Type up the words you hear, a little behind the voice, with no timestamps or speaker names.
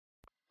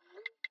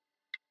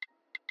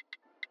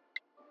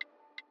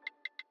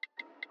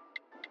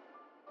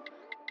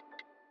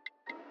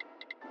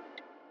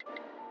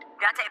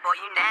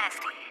you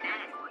nasty.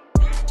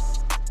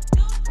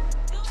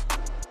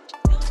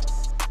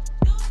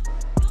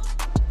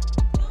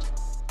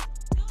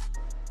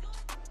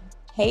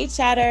 Hey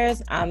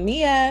chatters, I'm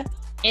Mia.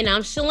 And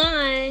I'm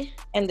Shalon.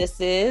 And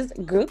this is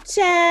Group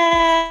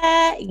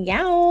Chat.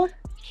 Yow.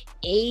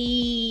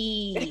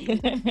 Hey.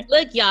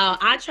 Look, y'all,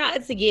 I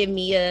tried to get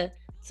Mia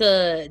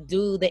to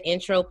do the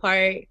intro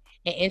part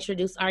and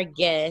introduce our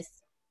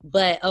guests.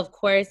 But of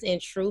course, in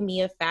true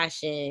Mia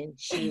fashion,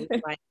 she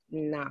was like,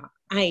 nah,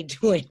 I ain't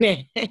doing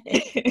that.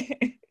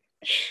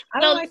 I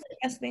don't like to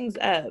mess things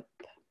up.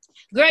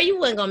 Girl, you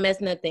wasn't gonna mess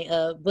nothing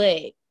up,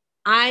 but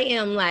I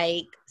am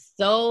like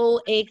so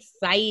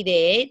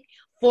excited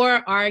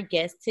for our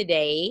guest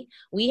today.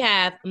 We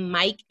have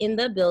Mike in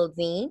the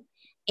building,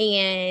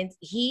 and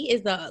he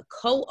is a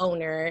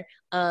co-owner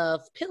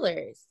of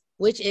Pillars,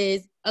 which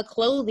is a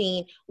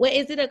clothing. What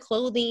is it? A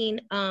clothing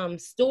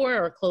store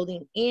or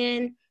clothing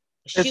in?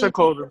 It's a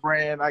clothing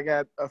brand. I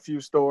got a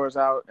few stores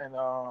out in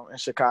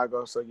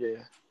Chicago, so yeah.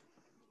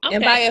 Okay.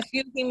 And by a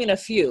few, you mean a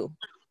few.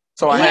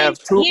 So I have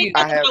two.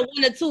 I have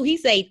 1 or 2. He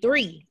say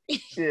 3.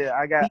 Yeah,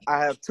 I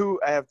have two.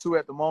 I have 2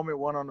 at the moment.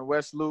 One on the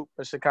West Loop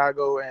of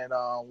Chicago, and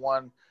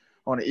one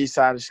on the East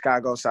Side of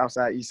Chicago, South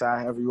Side, East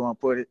Side, however you want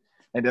to put it.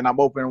 And then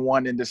I'm opening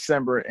one in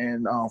December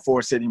in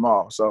Forest City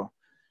Mall. So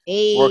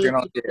working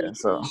on it.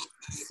 So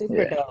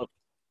super dope.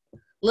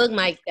 Look,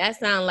 Mike, that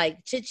sounds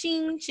like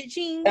cha-ching,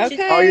 cha-ching. Okay.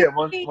 Cha-ching. Oh yeah,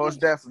 most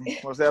definitely.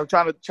 I'm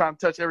trying to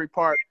touch every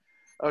part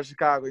of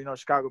Chicago. You know,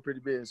 Chicago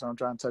pretty big, so I'm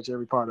trying to touch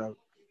every part of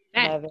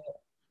it. Love it.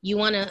 You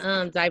want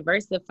to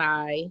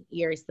diversify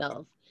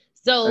yourself.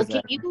 So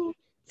Exactly. Can you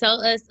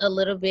tell us a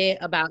little bit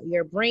about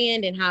your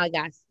brand and how it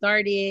got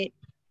started?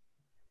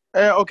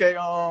 Okay.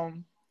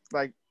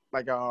 Like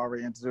I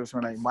already introduced,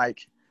 my name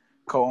Mike,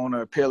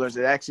 co-owner of Pillars.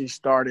 It actually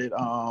started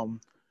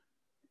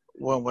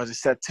when was it?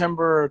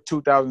 September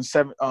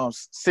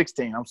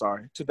 2016. I'm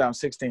sorry,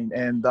 2016.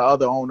 And the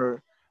other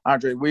owner,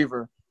 Andre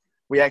Weaver,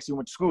 we actually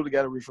went to school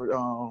together. We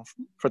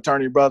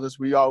fraternity brothers.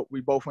 We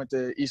both went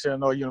to Eastern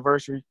Illinois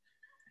University.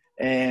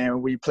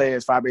 And we play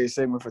as Phi Beta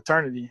Sigma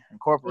Fraternity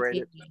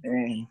Incorporated.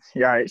 And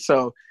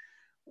so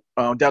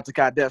Delta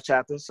Chi Death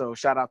Chapter. So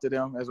shout out to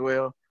them as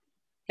well.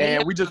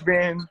 And we just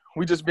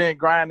been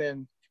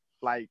grinding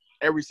like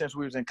ever since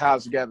we was in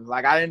college together.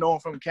 Like I didn't know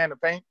him from a can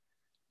of paint,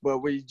 but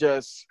we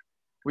just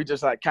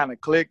like kind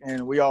of clicked,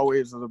 and we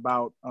always was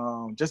about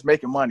just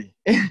making money.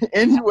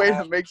 Any way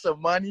to make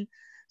some money.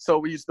 So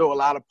we used to do a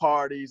lot of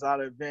parties, a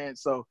lot of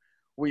events. So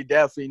we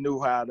definitely knew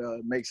how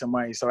to make some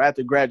money. So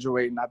after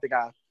graduating, I think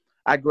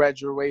I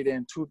graduated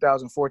in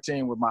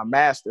 2014 with my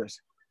master's.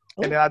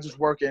 And then I was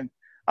working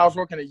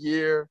a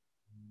year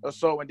or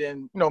so. And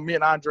then, me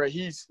and Andre,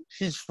 he's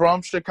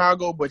from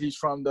Chicago, but he's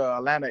from the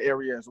Atlanta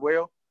area as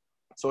well.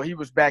 So he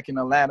was back in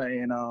Atlanta,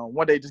 and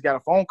one day just got a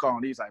phone call,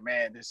 and he's like,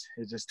 man, this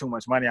is just too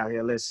much money out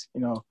here. Let's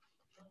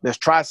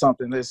try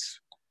something. Let's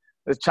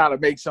try to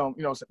make some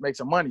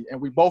money.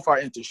 And we both are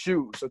into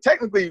shoes. So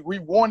technically we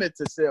wanted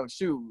to sell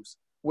shoes,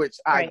 which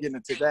I get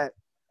into that.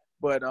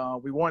 But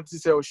we wanted to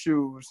sell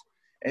shoes.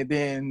 And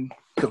then,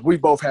 because we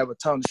both have a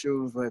ton of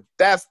shoes, but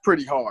that's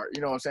pretty hard,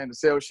 you know what I'm saying, to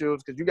sell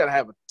shoes, because you got to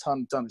have a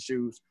ton of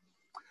shoes.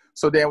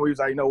 So then we was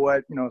like, you know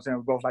what, you know what I'm saying,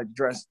 we both like to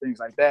dress, things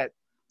like that.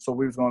 So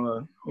we was going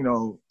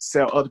to,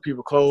 sell other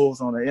people's clothes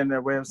on the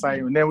internet website.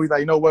 And then we was like,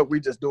 you know what, we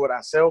just do it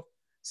ourselves,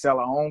 sell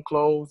our own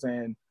clothes.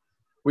 And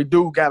we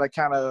do got a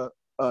kind of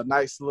a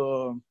nice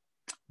little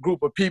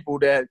group of people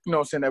that, you know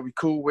what I'm saying, that we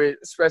cool with,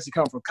 especially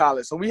coming from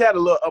college. So we had a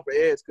little upper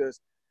edge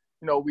because,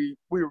 we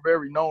were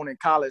very known in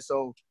college.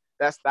 So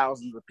that's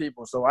thousands of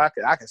people. So I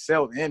could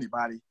sell to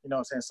anybody, you know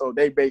what I'm saying? So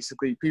they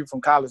people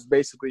from college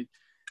basically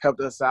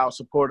helped us out,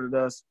 supported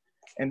us,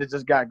 and it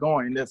just got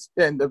going.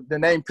 And the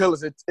name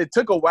Pillars, it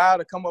took a while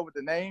to come up with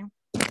the name.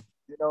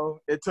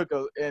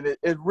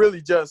 It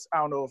really just, I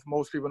don't know if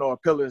most people know a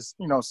pillar is,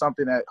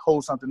 something that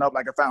holds something up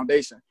like a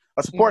foundation,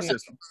 a support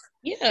system.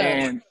 Yeah.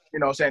 And,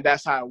 what I'm saying,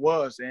 that's how it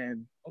was.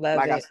 And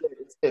I said,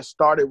 it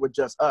started with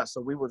just us.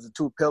 So we was the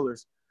 2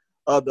 pillars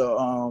of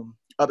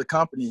the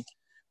company.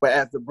 But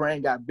as the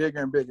brand got bigger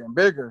and bigger and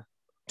bigger,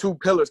 2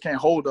 pillars can't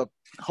hold it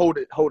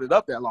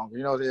up that long.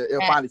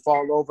 It'll finally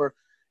fall over,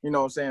 you know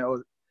what I'm saying?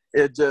 Or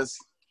it just,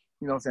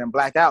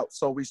 black out.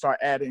 So we start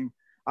adding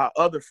our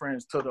other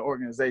friends to the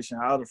organization,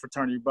 our other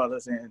fraternity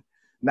brothers. And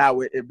now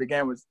it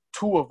began with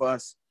 2 of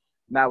us.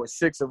 Now it's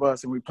 6 of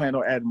us, and we plan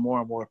on adding more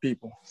and more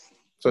people.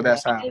 So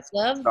that's how. I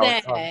love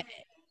that.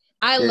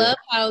 I love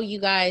how you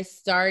guys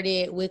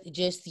started with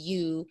just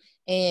you,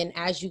 and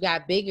as you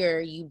got bigger,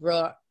 you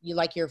brought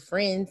your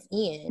friends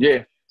in.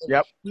 Yeah.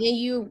 Yep. Then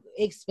you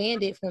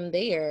expanded from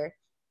there.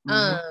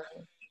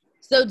 Mm-hmm.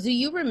 So do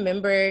you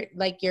remember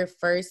like your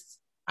first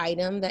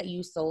item that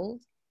you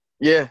sold?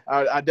 Yeah,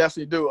 I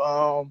definitely do.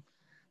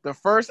 The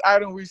first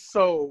item we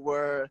sold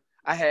were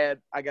I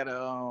got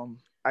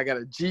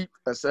a Jeep,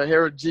 a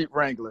Sahara Jeep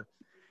Wrangler,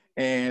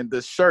 and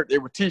the shirt, they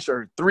were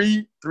t-shirts,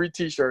 three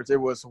t-shirts. It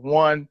was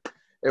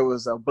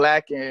a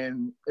black,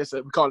 and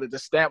we call it the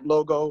Stamp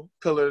logo,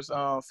 Pillars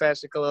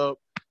Fashion Club.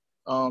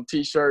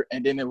 T-shirt,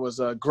 and then it was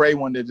a gray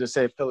one that just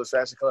said Pillars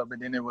Fashion Club,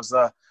 and then it was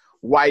a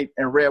white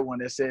and red one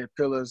that said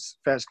Pillars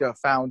Fashion Club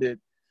founded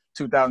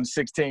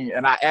 2016.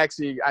 And I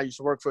used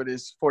to work for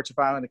this Fortune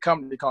 500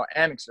 company called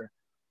Annixer.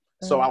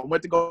 So I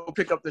went to go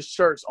pick up the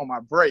shirts on my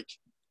break,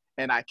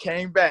 and I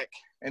came back,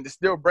 and it's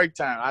still break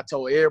time. I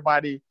told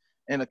everybody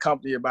in the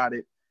company about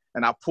it,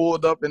 and I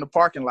pulled up in the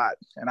parking lot,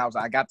 and I was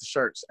like, I got the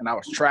shirts, and I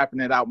was trapping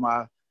it out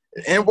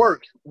in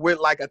work with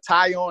like a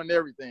tie on and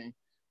everything,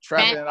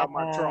 trapping it out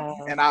my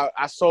trunk. And I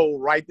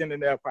sold right then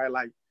and there probably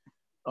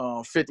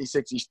like 50,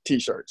 60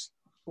 T-shirts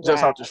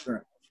just off the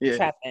strength. Yeah.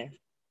 Trapping.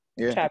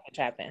 Yeah.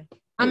 Trapping.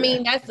 I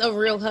mean, that's a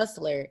real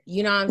hustler.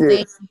 You know what I'm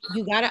saying?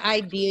 You got an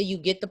idea, you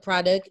get the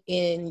product,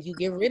 and you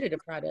get rid of the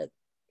product.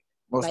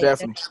 Most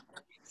definitely.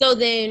 So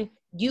then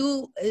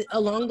you,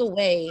 along the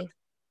way,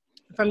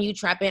 from you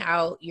trapping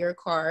out your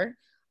car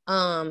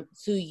to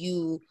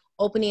you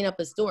opening up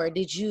a store,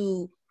 did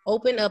you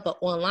open up an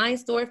online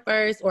store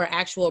first or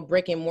actual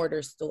brick and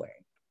mortar store?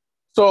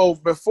 So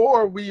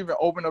before we even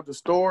opened up the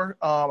store,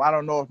 I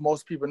don't know if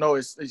most people know,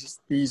 it's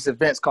these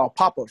events called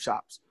pop-up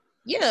shops.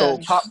 Yeah.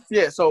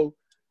 So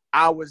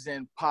I was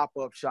in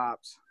pop-up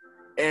shops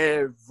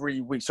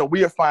every week. So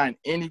we'll find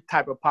any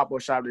type of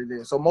pop-up shop that it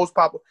is. So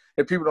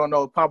if people don't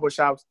know, pop-up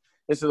shops,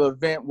 it's an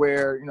event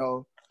where,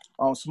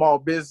 small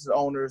business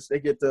owners, they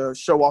get to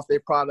show off their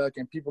product,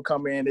 and people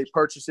come in, they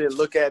purchase it,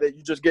 look at it.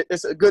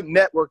 It's a good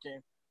networking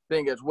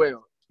thing as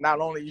well. Not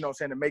only,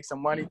 to make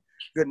some money,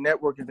 good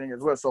networking thing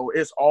as well. So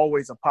it's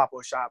always a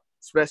pop-up shop,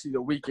 especially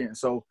the weekend.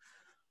 So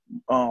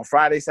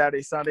Friday,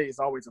 Saturday, Sunday, it's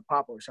always a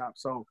pop-up shop.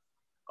 So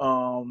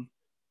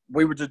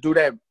we would just do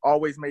that,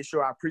 always make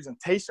sure our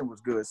presentation was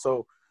good.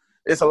 So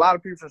it's a lot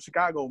of people from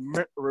Chicago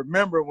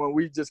remember when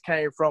we just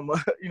came from,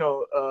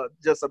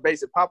 just a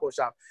basic pop-up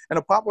shop. And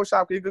a pop-up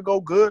shop, it could go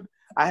good.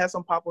 I had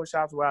some pop-up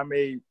shops where I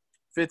made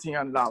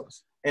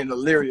 $1,500 in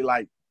literally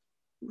like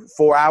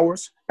 4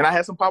 hours. And I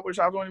had some pop-up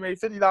shops only made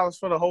 $50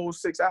 for the whole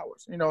 6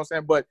 hours. You know what I'm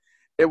saying? But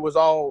it was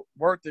all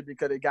worth it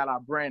because it got our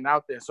brand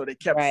out there. So they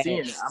kept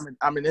seeing it.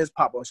 I'm in this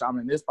pop-up shop. I'm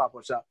in this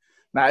pop-up shop.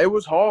 Now, it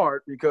was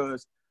hard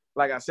because,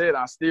 like I said,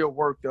 I still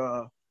worked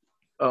a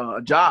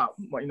job,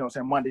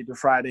 Monday to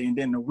Friday. And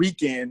then the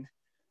weekend,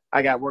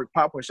 I got work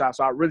pop-up shop.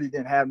 So I really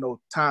didn't have no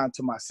time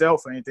to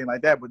myself or anything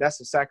like that. But that's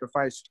a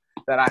sacrifice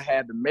that I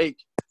had to make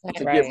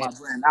to get my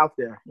brand out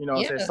there. You know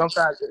what I'm saying?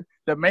 Sometimes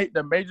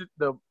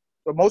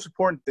the most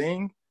important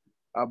thing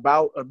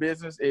about a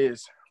business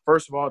is,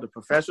 first of all, the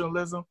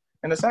professionalism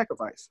and the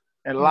sacrifice.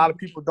 And a lot of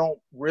people don't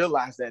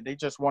realize that. They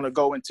just want to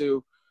go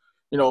into,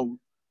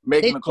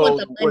 making the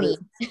clothes.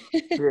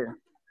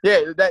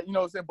 That, you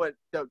know what I'm saying? But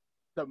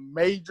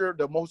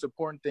the most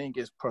important thing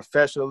is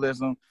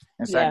professionalism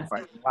and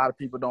sacrifice. A lot of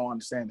people don't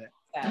understand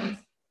that.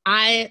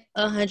 I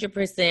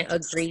 100%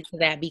 agree to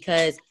that,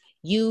 because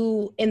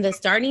you, in the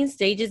starting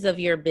stages of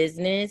your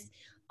business,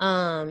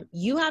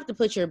 you have to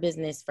put your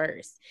business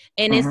first.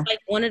 And it's like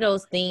one of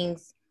those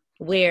things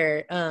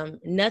where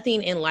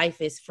nothing in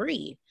life is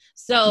free.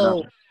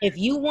 So if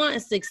you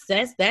want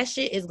success, that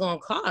shit is going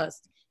to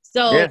cost.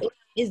 So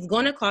it's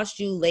going to cost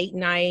you late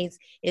nights.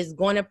 It's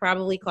going to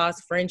probably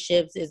cost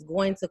friendships. It's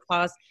going to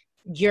cost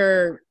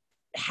your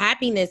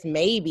happiness,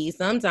 maybe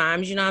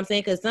sometimes, you know what I'm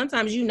saying? Because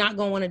sometimes you're not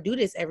going to want to do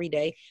this every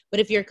day. But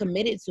if you're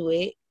committed to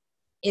it,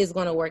 it's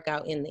going to work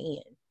out in the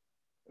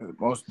end.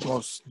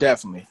 Most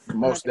definitely.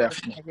 Most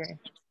definitely.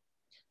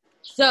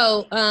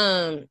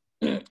 So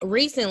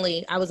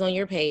recently I was on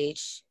your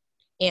page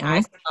and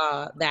I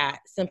saw that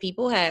some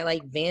people had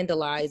like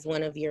vandalized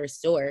one of your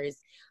stores.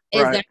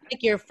 Is that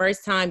like your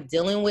first time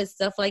dealing with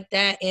stuff like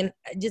that? And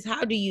just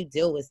how do you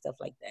deal with stuff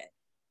like that?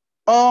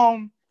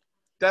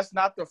 That's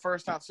not the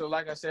first time. So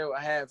like I said,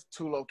 I have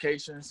 2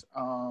 locations.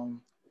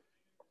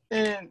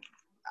 And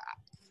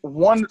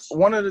one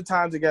of the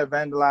times it got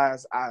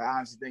vandalized, I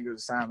honestly think it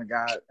was a sign of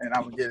God, and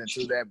I'm gonna get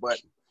into that. But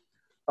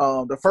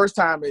the first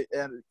time it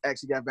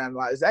actually got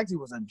vandalized, it actually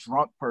was a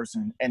drunk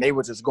person, and they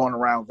were just going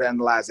around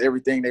vandalizing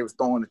everything. They was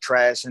throwing the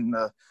trash, and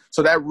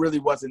so that really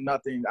wasn't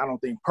nothing, I don't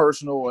think,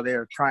 personal, or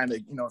they're trying to,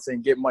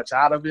 get much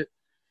out of it.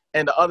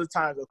 And the other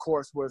times, of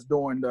course, was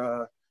during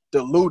the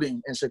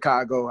looting in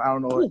Chicago. I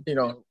don't know,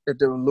 if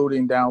they were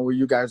looting down where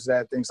you guys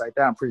at, things like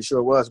that. I'm pretty sure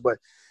it was, but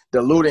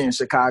the looting in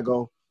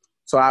Chicago.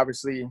 So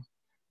obviously,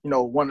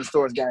 one of the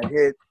stores got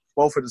hit,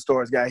 both of the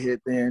stores got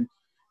hit then,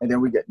 and then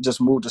we just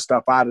moved the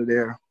stuff out of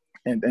there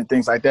and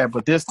things like that.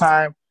 But this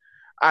time,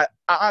 I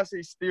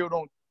honestly still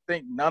don't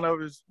think none of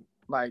it's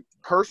like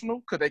personal,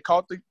 because they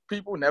caught the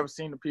people, never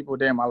seen the people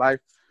there in my life.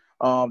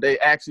 They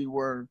actually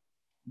were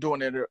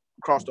doing it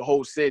across the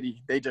whole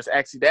city. They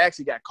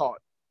actually got caught,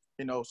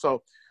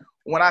 So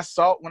when I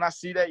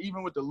see that,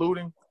 even with the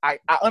looting, I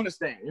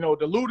understand,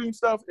 the looting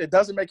stuff, it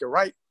doesn't make it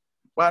right,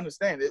 but I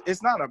understand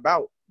it's not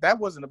about, that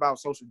wasn't about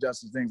social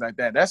justice, things like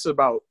that. That's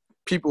about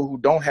people who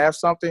don't have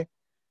something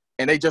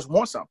and they just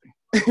want something.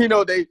 This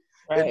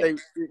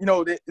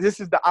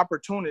is the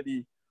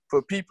opportunity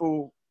for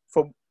people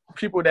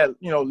that,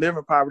 live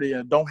in poverty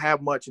and don't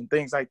have much and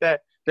things like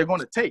that. They're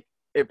going to take,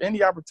 if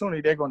any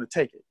opportunity, they're going to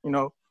take it,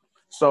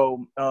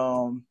 So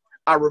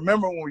I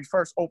remember when we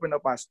first opened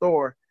up our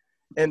store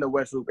in the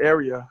West Loop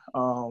area,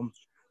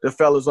 the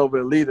fellas over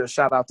at Leader,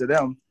 shout out to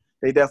them.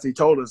 They definitely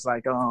told us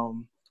like,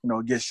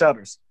 get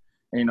shutters.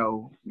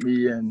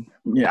 Me and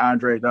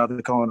Andre, the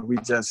other corner, we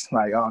just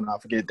like, oh no,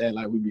 forget that.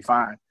 Like, we'd be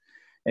fine.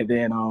 And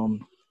then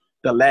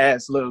the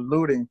last little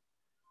looting,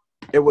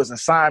 it was a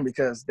sign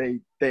because they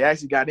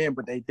actually got in,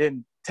 but they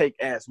didn't take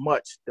as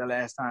much the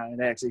last time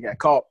they actually got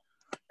caught.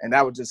 And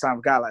that was just time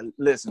for God, like,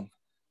 listen,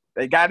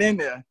 they got in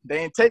there, they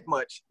didn't take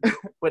much,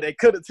 but they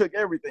could have took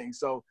everything.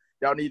 So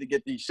y'all need to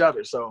get these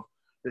shutters. So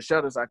the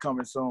shutters are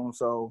coming soon.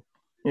 So,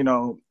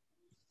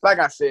 like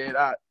I said,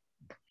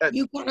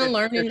 you kind of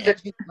learning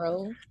as you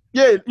grow.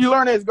 Yeah, you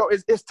learn as you go.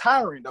 It's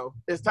tiring though.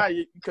 It's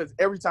tiring because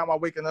every time I'm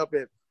waking up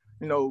at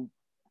 2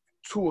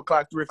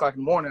 o'clock, 3 o'clock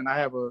in the morning, I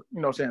have a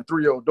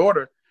 3-year-old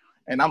daughter,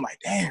 and I'm like,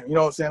 damn,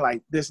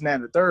 like this and that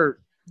and the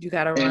third. You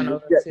gotta run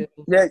over too.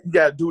 Yeah, you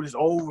gotta do this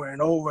over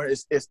and over.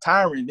 It's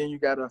tiring. Then you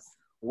gotta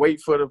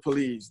wait for the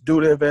police,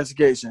 do the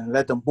investigation,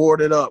 let them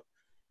board it up.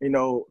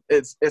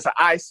 It's an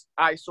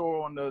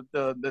eyesore on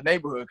the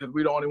neighborhood because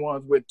we're the only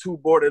ones with 2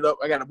 boarded up.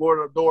 I got a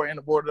boarded up door and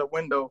a boarded up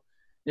window.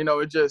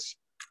 It's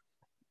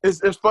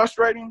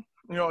frustrating.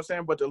 You know what I'm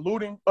saying? But the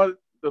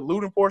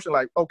looting portion,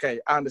 like, okay,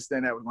 I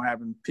understand that was gonna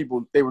happen.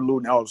 People, they were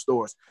looting all the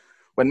stores,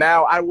 but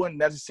now I wouldn't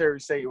necessarily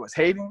say it was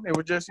hating. It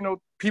was just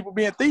people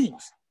being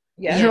thieves.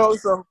 Yeah.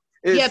 So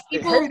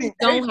people who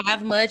don't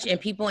have much and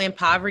people in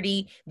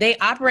poverty, they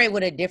operate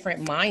with a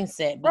different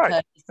mindset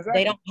because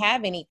they don't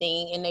have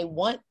anything and they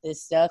want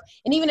this stuff.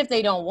 And even if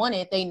they don't want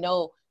it, they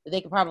know that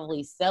they could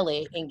probably sell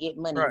it and get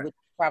money, which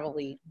is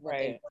probably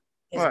right.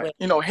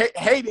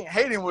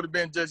 Hating would have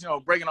been just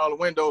breaking all the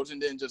windows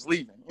and then just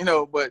leaving.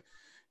 But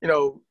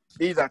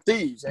these are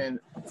thieves, and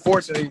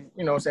fortunately,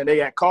 they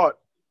got caught,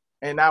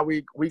 and now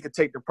we could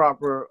take the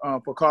proper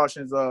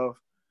precautions of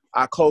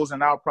our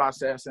closing out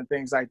process and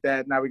things like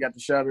that. Now we got the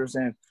shutters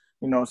and,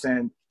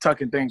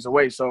 tucking things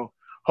away. So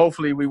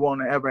hopefully we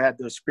won't ever have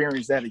to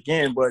experience that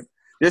again. But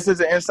this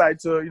is an insight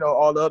to,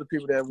 all the other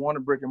people that want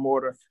a brick and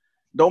mortar.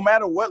 No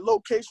matter what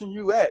location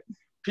you at,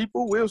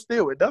 people will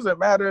steal. It doesn't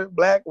matter,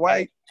 black,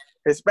 white,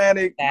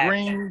 Hispanic,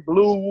 green,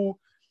 blue,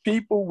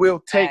 people will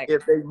take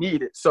if they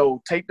need it.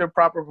 So take the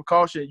proper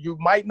precaution. You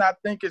might not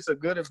think it's a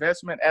good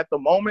investment at the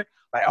moment.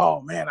 Like, oh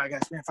man, I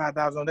got to spend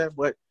 $5,000 on that,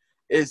 but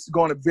it's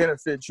going to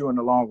benefit you in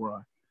the long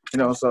run.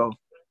 So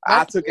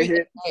I took a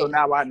hit, so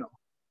now I know.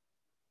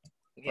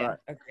 Yeah, right.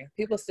 Okay.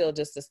 People steal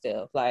just to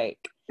steal, like.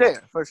 Yeah,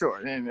 for sure.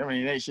 And I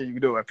mean, ain't shit you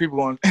can do it. People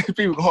going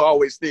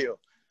always steal.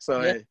 So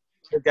hey,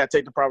 you got to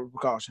take the proper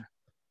precaution.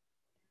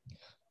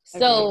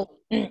 So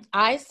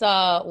I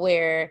saw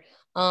where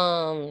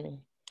I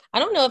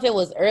don't know if it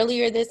was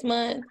earlier this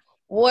month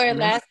or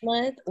last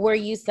month where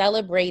you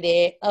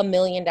celebrated $1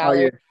 million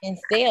in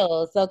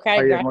sales. So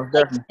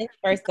congratulations,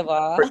 first of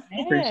all.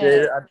 Appreciate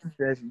it. I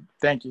appreciate you.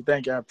 Thank you.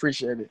 I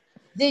appreciate it.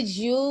 Did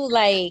you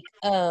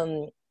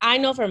I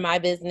know for my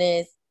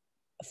business,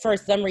 for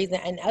some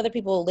reason, and other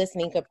people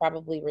listening could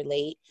probably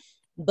relate,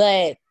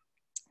 but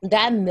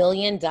that $1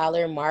 million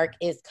mark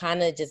is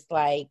kind of just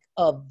like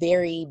a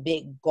very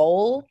big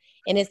goal.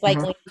 And it's like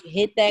when you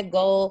hit that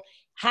goal,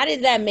 how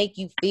did that make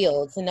you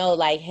feel to know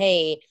like,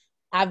 hey,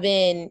 I've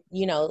been,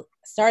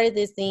 started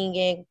this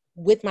thing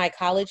with my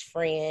college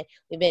friend.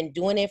 We've been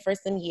doing it for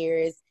some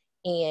years.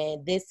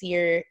 And this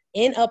year,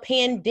 in a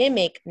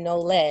pandemic, no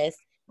less,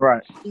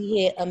 we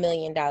hit $1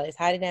 million.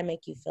 How did that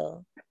make you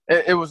feel?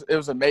 It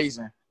was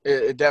amazing.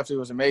 It definitely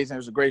was amazing. It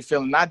was a great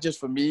feeling, not just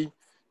for me,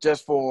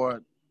 just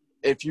for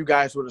if you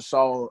guys would have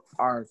saw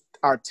our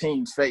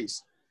team's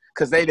face,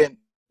 because they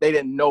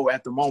didn't know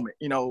at the moment,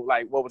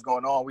 like what was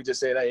going on. We just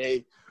said,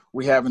 hey,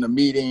 we having a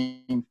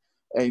meeting,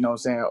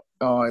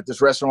 at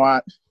this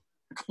restaurant,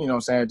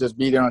 just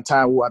be there on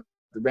time. We watched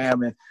the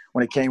bam, and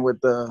when it came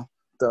with the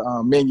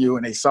menu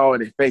and they saw it,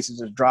 their faces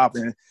just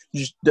dropping.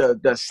 Just the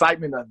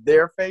excitement of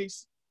their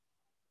face,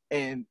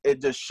 and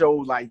it just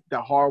showed like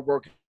the hard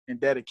work and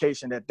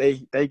dedication that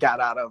they got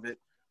out of it.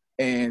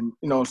 And,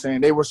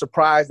 they were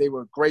surprised, they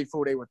were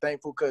grateful, they were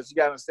thankful, because you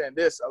got to understand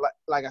this,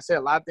 like I said,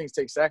 a lot of things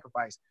take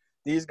sacrifice.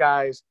 These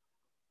guys,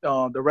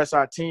 the rest of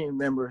our team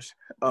members,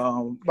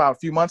 about a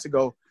few months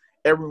ago,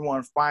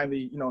 everyone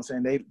finally,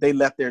 they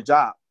left their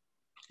job.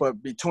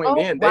 But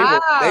between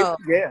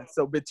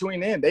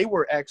they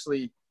were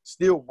actually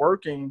still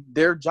working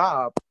their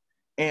job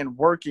and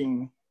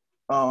working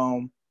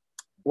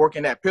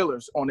at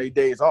Pillars on their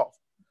days off.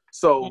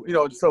 So,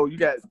 so you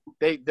got,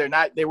 they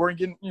weren't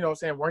getting,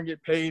 weren't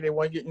getting paid. They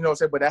weren't getting,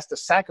 but that's the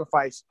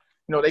sacrifice.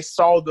 They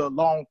saw the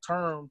long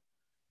term,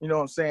 they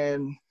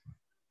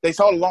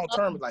saw the long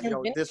term, like,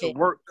 this will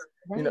work,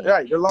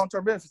 the long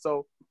term benefit.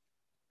 So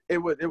it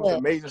was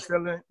amazing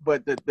feeling.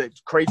 But the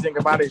crazy thing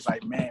about it is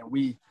like, man,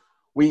 we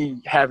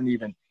haven't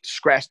even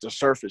scratched the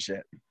surface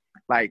yet.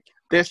 Like,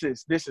 this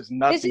is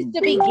nothing. This is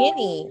the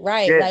beginning,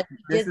 right? Yeah, like,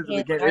 this is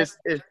the beginning.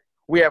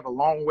 We have a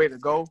long way to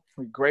go.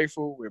 We're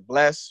grateful. We're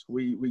blessed.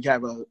 We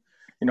have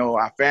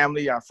our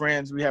family, our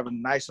friends. We have a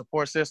nice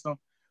support system.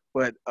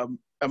 But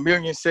a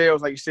million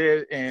sales, like you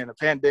said, and a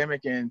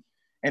pandemic, and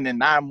and in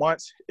 9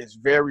 months, it's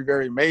very,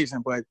 very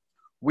amazing. But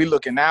we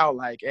looking now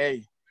like,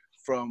 hey,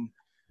 from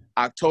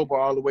October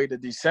all the way to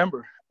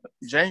December,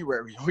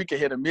 January, we could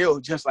hit a meal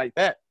just like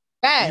that.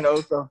 Right. You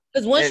know, so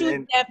because once you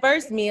hit that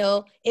first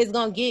meal, it's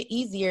gonna get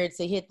easier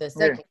to hit the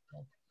second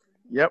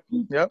meal. Yep.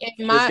 And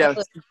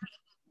just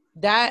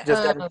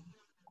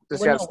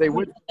gotta stay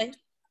with it.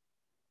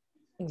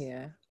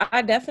 Yeah,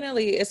 I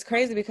definitely, it's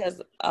crazy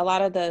because a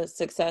lot of the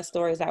success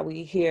stories that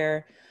we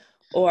hear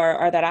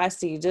or that I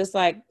see, just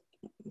like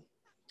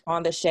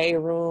on the Shade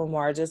Room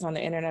or just on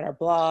the internet or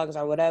blogs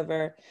or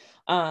whatever,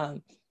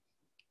 a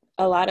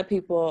lot of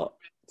people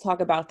talk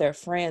about their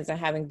friends and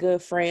having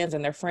good friends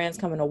and their friends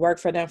coming to work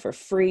for them for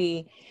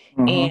free.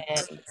 And,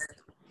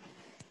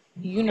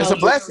 it's a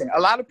blessing. A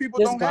lot of people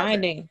just don't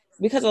grinding have that.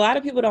 because a lot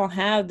of people don't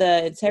have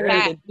the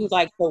integrity to do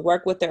like to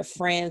work with their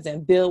friends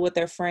and build with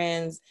their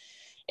friends.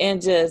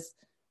 And just,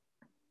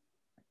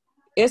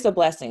 it's a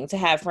blessing to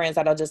have friends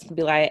that'll just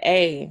be like,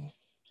 hey,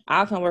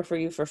 I'll come work for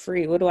you for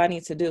free. What do I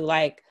need to do?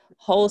 Like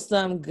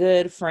wholesome,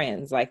 good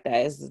friends like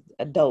that is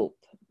a dope.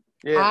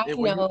 Yeah,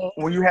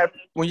 when you have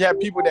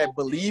people that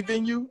believe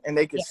in you and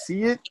they can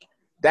see it,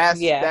 that's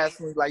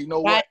like, you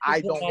know what?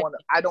 I don't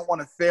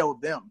want to fail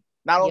them.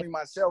 Not only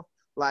myself,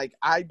 like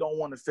I don't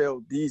want to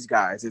fail these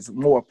guys. It's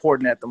more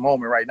important at the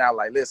moment right now.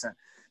 Like, listen,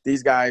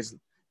 these guys,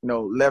 you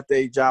know, left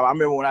a job. I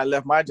remember when I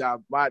left my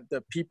job,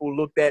 the people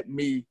looked at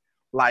me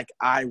like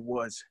I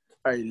was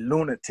a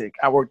lunatic.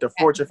 I worked a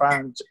Fortune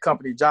 500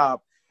 company job,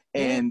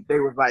 and they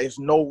were like, "There's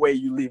no way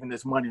you leaving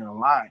this money on the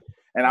line."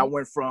 And I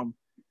went from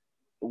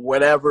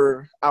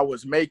whatever I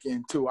was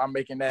making to I'm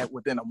making that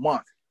within a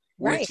month,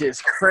 which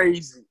is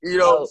crazy, you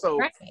know. So,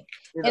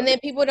 you know, and then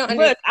people don't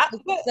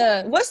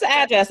understand. What's the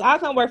address? I'll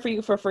come work for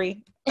you for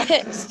free.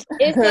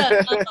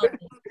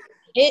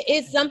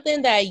 It's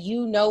something that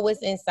you know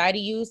what's inside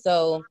of you.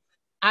 So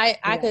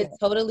I could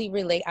totally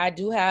relate. I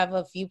do have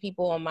a few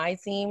people on my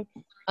team,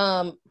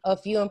 a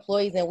few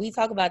employees, and we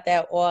talk about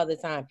that all the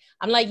time.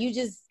 I'm like, we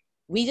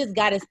just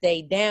got to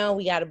stay down.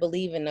 We got to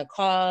believe in the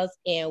cause,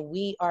 and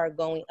we are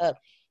going up.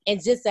 And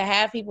just to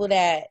have people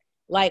that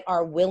like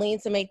are willing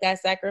to make that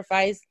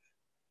sacrifice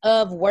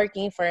of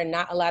working for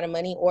not a lot of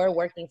money or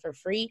working for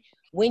free,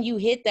 when you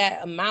hit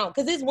that amount,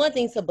 because it's one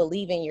thing to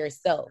believe in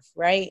yourself,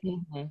 right?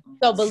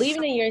 So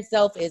believing in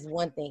yourself is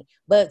one thing,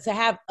 but to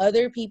have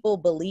other people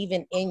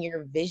believing in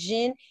your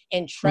vision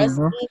and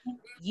trusting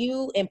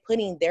you and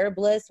putting their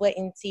blood, sweat,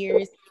 and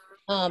tears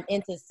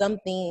into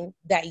something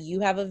that you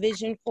have a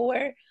vision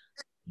for,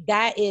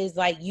 that is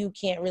like, you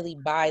can't really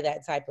buy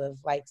that type of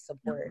like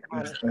support.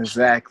 Honestly.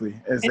 Exactly.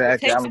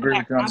 I'm agree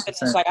with you on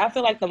that. Like I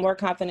feel like the more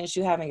confidence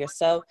you have in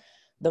yourself,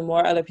 the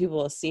more other people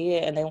will see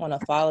it and they want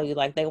to follow you.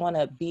 Like they want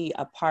to be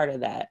a part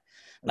of that.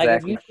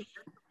 Like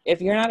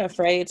if you're not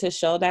afraid to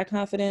show that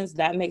confidence,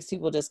 that makes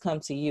people just come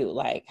to you.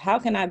 Like, how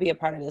can I be a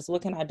part of this?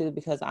 What can I do?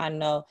 Because I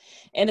know,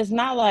 and it's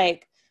not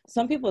like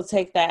some people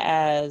take that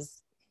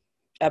as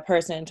a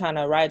person trying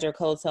to ride your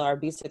coattail or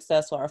be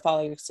successful or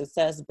follow your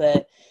success.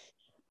 But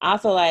I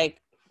feel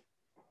like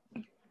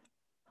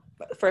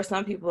for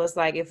some people, it's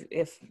like,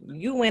 if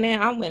you winning,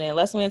 I'm winning.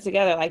 Let's win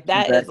together. Like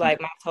that is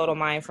like my total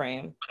mind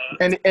frame.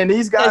 And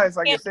these guys,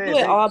 like I said, do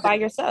it all by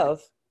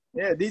yourself.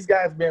 Yeah, these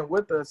guys been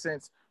with us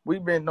since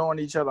we've been knowing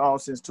each other all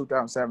since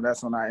 2007.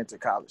 That's when I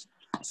entered college.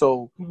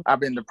 So I've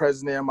been the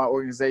president of my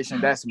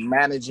organization. That's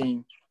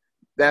managing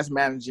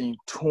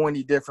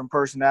 20 different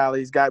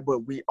personalities, guys.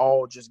 But we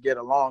all just get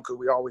along because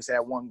we always had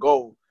one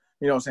goal.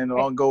 You know what I'm saying? The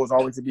long goal is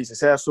always to be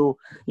successful.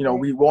 You know,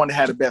 we want to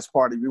have the best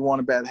party. We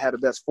want to have the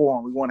best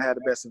forum. We want to have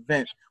the best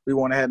event. We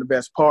want to have the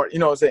best part. You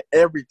know what I'm saying?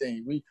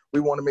 Everything. We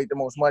want to make the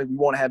most money. We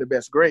want to have the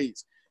best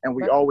grades. And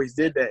we always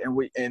did that.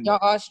 And y'all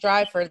all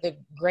strive for the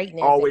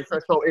greatness. Always.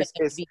 So it's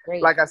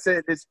like I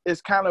said,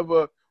 it's kind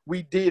of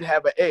we did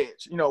have an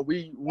edge. You know,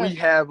 we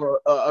have a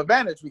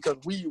advantage because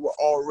we were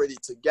already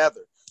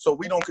together. So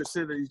we don't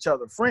consider each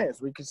other friends.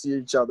 We consider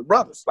each other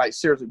brothers, like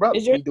seriously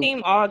brothers. Is your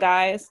team all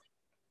guys?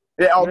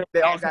 They're all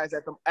guys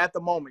at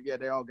the moment. Yeah,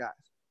 they're all guys.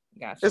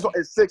 Gotcha.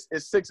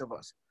 It's six of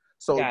us.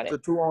 So the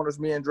two owners,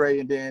 me and Dre,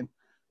 and then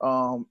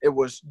it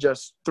was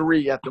just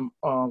three after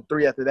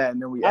that,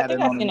 and then we added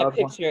on another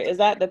one. Picture. Is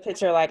that the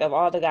picture like of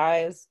all the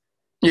guys?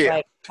 Yeah,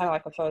 like kind of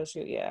like a photo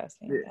shoot. Yeah, I've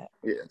seen that.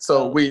 Yeah.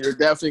 So we are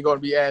definitely going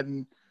to be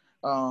adding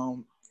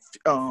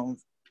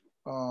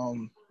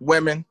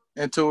women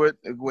into it.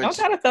 Don't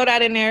try to throw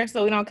that in there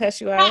so we don't cuss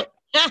you out.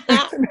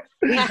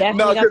 That's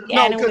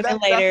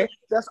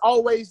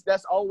always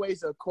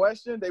a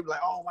question. They be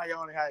like, "Oh, why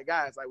y'all only hiring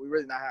guys?" Like, we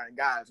really not hiring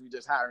guys. We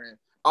just hiring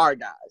our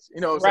guys.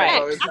 You know what I'm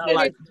saying? So it's not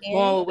like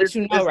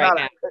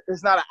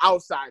it's not an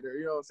outsider.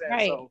 You know what I'm saying?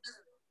 Right. So,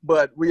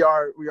 but we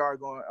are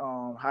going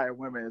to hire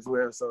women as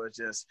well. So it's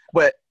just,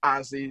 but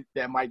honestly,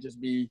 that might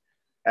just be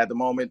at the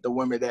moment the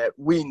women that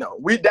we know.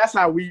 That's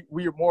how we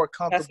are more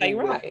comfortable. That's how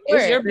you right.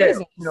 It's your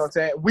business. You know what I'm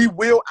saying? We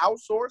will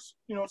outsource.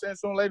 You know what I'm saying?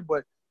 Sooner or later,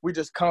 but we're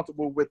just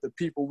comfortable with the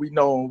people we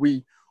know, and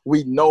we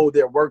know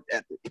their work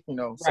ethic, you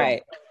know. So.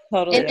 Right.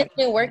 Totally. And it's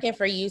been working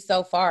for you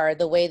so far,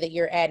 the way that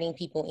you're adding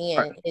people in.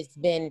 Right. It's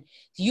been,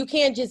 you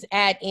can't just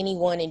add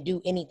anyone and do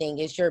anything.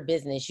 It's your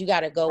business. You got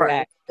to go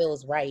where it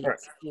feels right.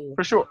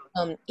 For sure.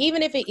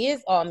 Even if it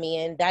is all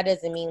men, that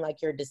doesn't mean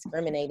like you're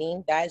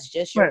discriminating. That's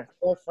just your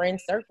whole friend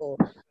circle.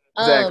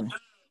 Exactly.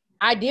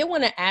 I did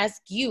want to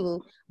ask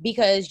you,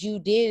 because you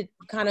did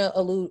kind of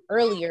allude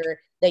earlier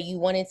that you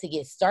wanted to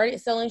get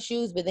started selling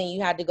shoes, but then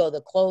you had to go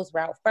the clothes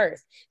route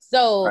first.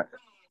 So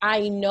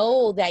I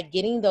know that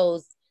getting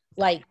those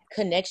like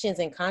connections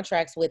and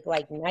contracts with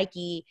like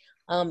Nike,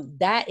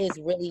 that is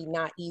really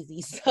not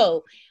easy.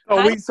 So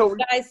you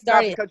guys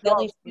started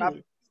selling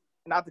shoes?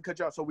 Not to cut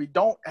you off. So we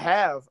don't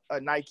have a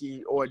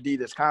Nike or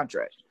Adidas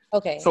contract.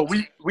 Okay. So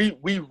we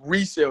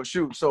resell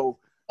shoes. So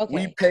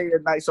we pay a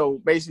night. So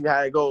basically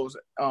how it goes.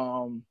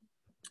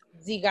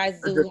 Do you guys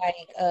do like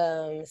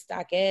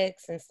StockX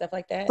and stuff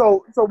like that?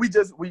 So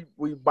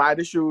we buy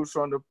the shoes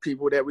from the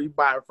people that we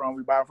buy it from.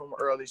 We buy it from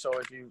early. So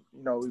if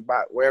we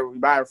buy wherever we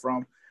buy it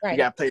from, you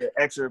gotta pay an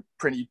extra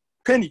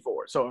penny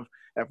for it. So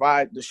if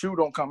the shoe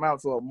don't come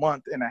out for a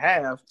month and a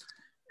half,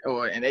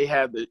 and they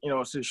have the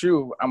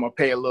shoe, I'm gonna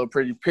pay a little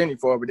pretty penny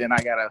for it, but then I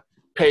gotta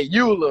pay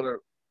you a little.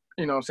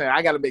 You know what I'm saying?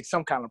 I gotta make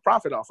some kind of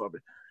profit off of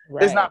it.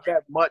 Right. It's not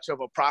that much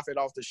of a profit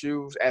off the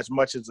shoes as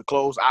much as the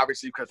clothes,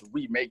 obviously, because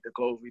we make the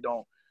clothes. We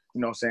don't,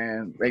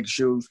 make the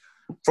shoes.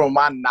 From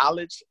my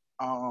knowledge,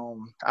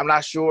 I'm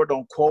not sure.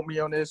 Don't quote me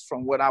on this.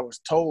 From what I was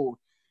told,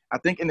 I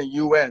think in the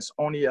U.S.,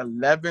 only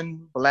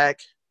 11 black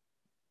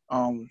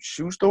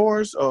shoe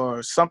stores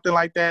or something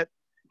like that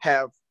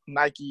have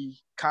Nike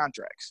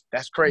contracts.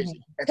 That's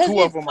crazy. And two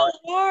of them are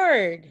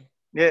hard.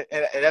 Yeah,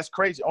 and that's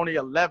crazy. Only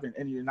 11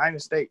 in the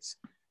United States,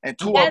 and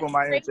two of them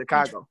are in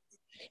Chicago.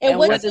 And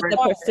what is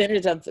the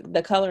percentage of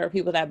the color of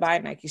people that buy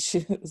Nike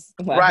shoes?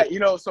 Right,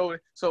 so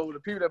the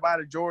people that buy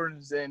the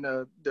Jordans and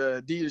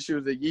the Adidas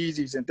shoes, the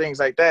Yeezys and things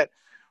like that,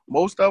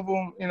 most of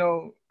them,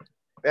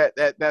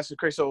 that's the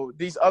crazy. So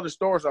these other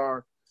stores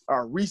are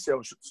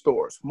resale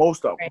stores,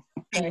 most of them.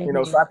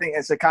 So I think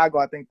in Chicago,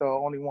 I think the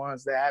only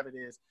ones that have it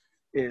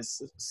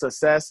is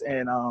Success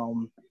and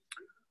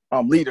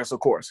Leaders, of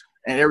course,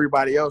 and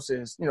everybody else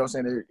is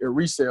a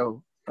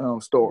resale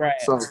store. Right.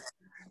 So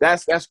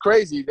that's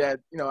crazy that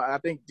I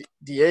think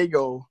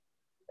Diego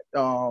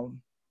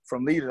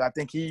from Leaders, I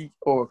think he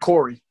or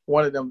Corey,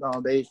 one of them,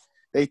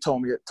 they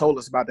told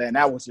us about that, and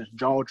that was just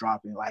jaw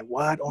dropping. Like,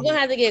 what? We're gonna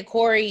have to get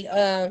Corey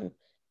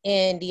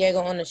and Diego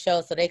on the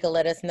show so they could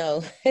let us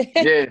know.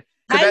 Yeah.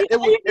 How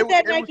you get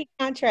that Nike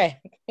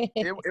contract?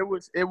 it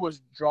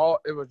was jaw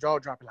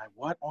dropping. Like,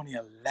 what? Only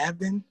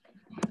 11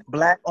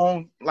 black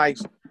owned like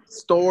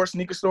stores,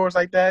 sneaker stores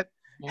like that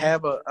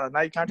have a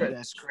Nike contract?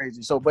 That's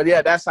crazy. So, but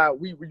yeah, that's how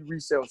we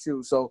resell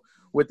shoes. So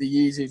with the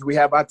Yeezys, we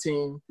have our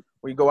team.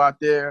 We go out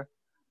there,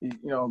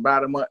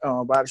 buy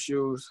the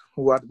shoes,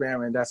 who out the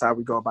band, and that's how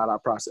we go about our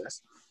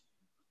process.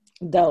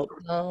 Dope.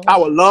 I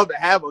would love to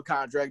have a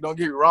contract. Don't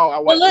get me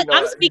wrong.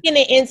 I'm speaking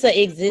it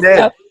into existence.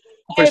 Yeah,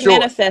 for sure.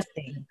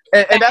 Manifesting.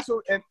 And that's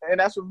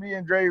what me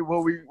and Dre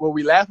what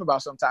we laugh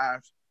about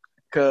sometimes,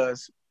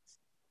 because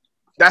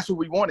that's what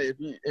we wanted.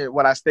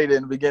 When I stated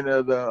in the beginning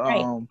of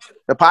the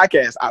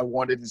podcast, I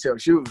wanted to sell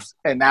shoes,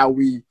 and now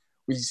we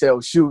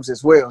sell shoes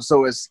as well.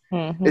 So it's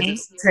 10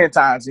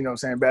 times,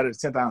 better.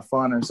 It's 10 times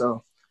fun, and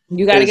so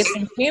you got to get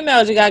some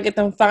females. You got to get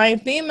them fine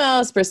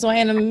females,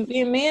 persuading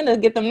them men to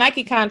get them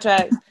Nike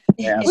contracts.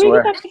 Yeah, where you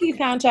get that Nike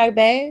contract,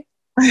 babe?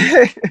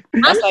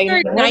 I'm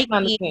sure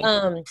Nike.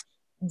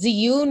 Do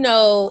you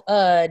know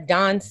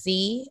Don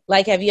C?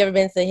 Like, have you ever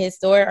been to his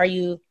store? Are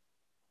you?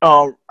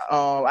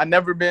 I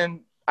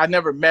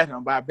never met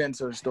him, but I've been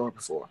to the store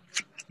before.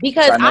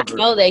 Because I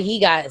know that he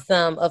got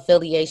some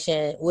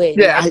affiliation with.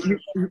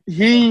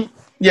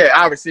 Yeah,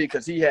 obviously,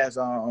 because he has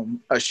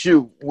a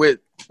shoe with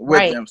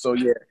him. So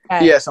yeah,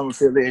 he has some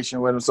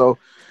affiliation with him. So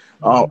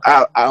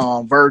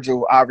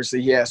Virgil,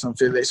 obviously, he has some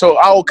affiliation. So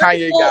all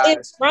Kanye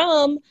guys.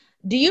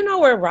 Do you know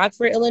where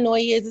Rockford,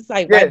 Illinois is? It's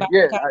like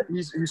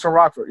he's from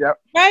Rockford. Yep.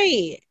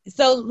 Right.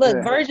 So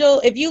look,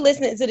 Virgil, if you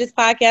listening to this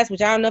podcast,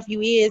 which I don't know if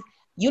you is,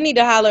 you need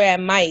to holler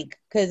at Mike,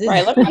 because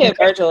let me hit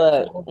Virgil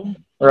up.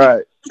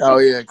 Right. Oh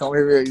yeah, come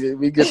here.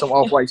 We get some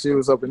off-white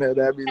shoes up in there.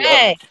 That'd be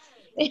love.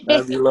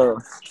 That'd be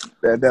love.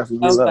 That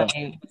definitely be love.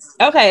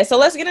 Okay, so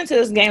let's get into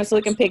this game so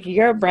we can pick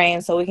your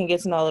brain, so we can get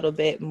to know a little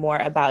bit more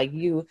about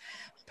you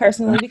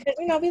personally, because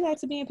we like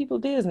to be in people's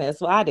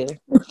business. Well, I do.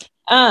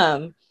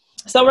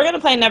 So we're gonna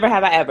play Never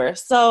Have I Ever.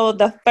 So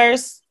the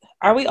first,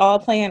 are we all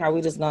playing? Or are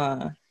we just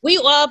gonna? We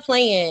all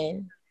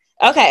playing.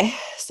 Okay,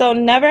 so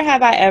never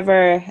have I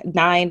ever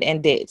dined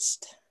and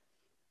ditched.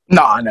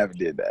 No, I never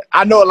did that.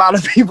 I know a lot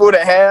of people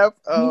that have.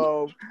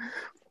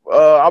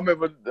 I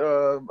remember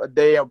a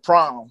day of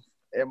prom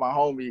and my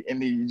homie,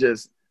 and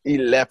he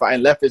left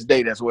and left his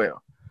date as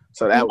well.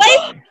 So that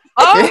was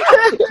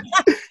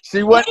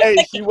she wasn't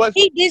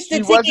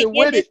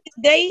with it.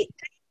 Date.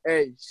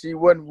 Hey, she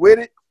wasn't with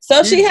it.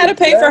 So she had to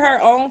pay for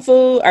her own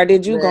food, or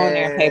did you go in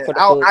there and pay for the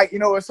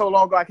food? It's so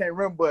long ago I can't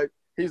remember, but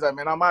he's like,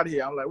 man, I'm out of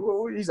here. I'm like,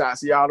 well, he's out.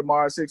 See y'all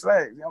tomorrow at Six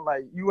Flags. I'm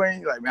like, you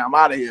ain't? Like, man, I'm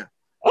out of here.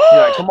 He's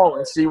like, come on.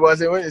 And she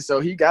wasn't with it. So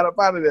he got up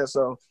out of there.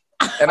 So,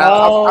 and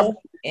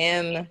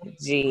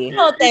OMG. I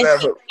hope she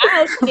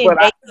didn't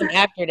date him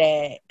after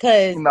that.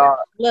 Because,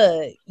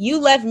 look, you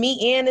left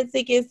me and the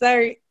ticket,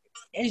 sir.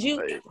 As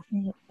you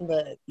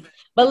look.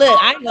 But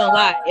look, I ain't gonna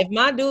lie. If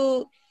my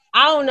dude,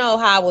 I don't know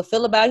how I would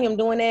feel about him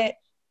doing that.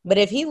 But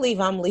if he leave,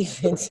 I'm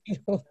leaving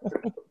too.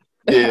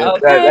 Yeah,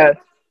 okay.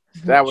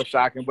 That was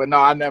shocking. But no,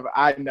 I never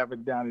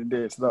done and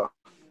did so.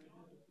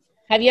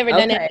 Have you ever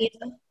done that?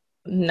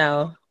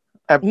 No.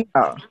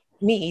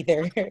 Me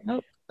either.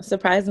 Nope.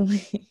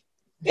 Surprisingly.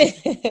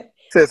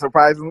 Said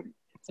surprisingly.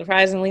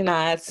 Surprisingly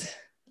not.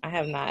 I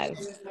have not.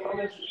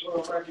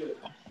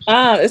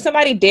 If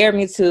somebody dared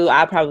me to,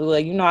 I probably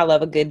would. You know I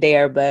love a good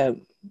dare, but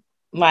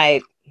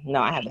like,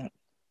 no, I haven't.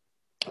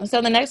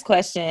 So the next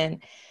question,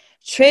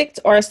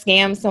 tricked or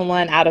scammed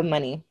someone out of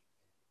money?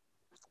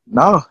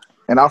 No.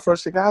 And I'm from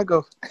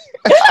Chicago.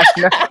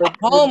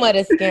 Home of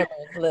the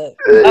scammers. Look.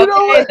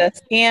 Okay, the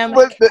scam.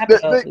 But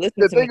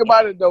the thing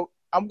about it, though,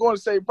 I'm going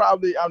to say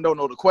probably, I don't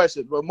know the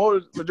question, but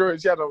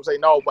majority of the time say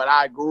no, but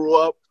I grew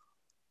up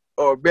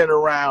or been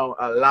around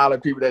a lot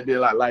of people that did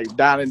like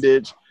Don and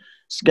Ditch,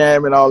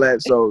 scam and all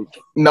that. So,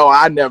 no,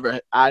 I never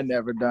done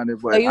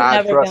it. But so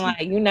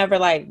you never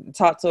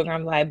talked to a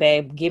girl like,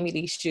 babe, give me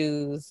these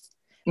shoes.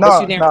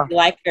 But you didn't really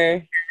like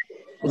her.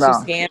 But you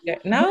scammed her.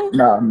 No,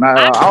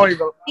 I don't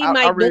even.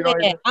 I really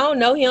don't even. I don't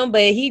know him,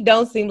 but he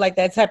don't seem like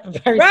that type of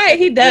person. Right,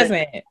 he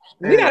doesn't.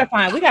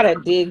 Yeah. We gotta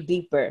dig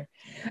deeper.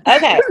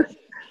 Okay.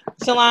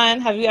 Shalon,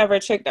 have you ever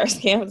tricked or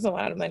scammed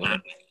someone out of money?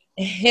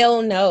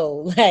 Hell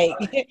no. Like,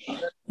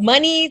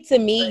 money to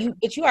me,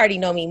 but you already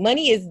know me.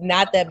 Money is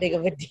not that big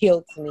of a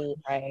deal to me.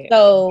 Right.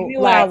 So,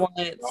 what I want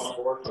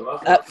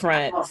up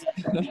front.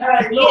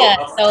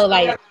 Yeah. So,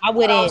 like, I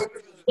wouldn't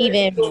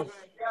even.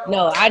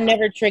 No, I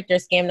never tricked or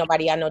scammed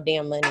nobody out no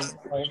damn money.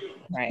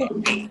 Right.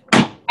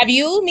 Have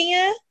you,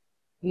 Mia?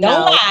 No.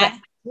 Don't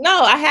lie.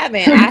 No, I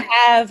haven't. I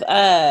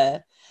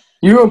have.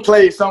 You ain't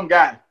played some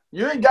guy.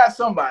 You ain't got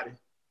somebody.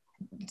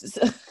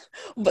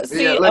 But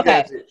see,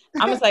 okay,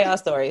 I'm gonna tell y'all a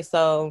story.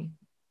 So,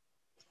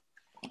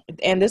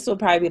 and this would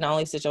probably be the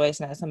only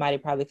situation that somebody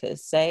probably could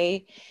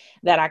say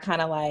that I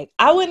kind of like.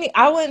 I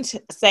wouldn't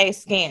say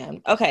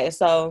scam. Okay,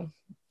 so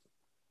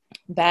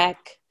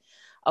back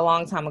a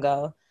long time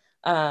ago,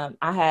 I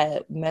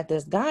had met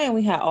this guy and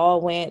we had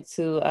all went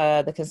to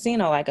the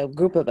casino, like a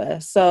group of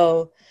us.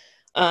 So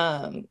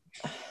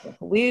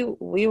we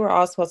were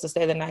all supposed to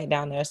stay the night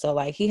down there. So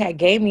like he had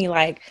gave me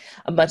like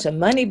a bunch of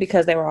money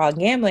because they were all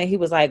gambling. He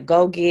was like,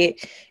 go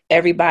get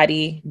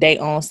everybody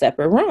their own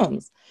separate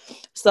rooms.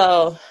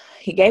 So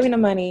he gave me the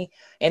money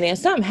and then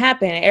something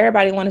happened and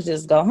everybody wanted to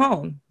just go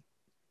home.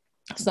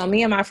 So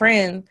me and my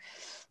friend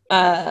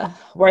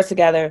were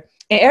together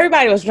and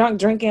everybody was drunk,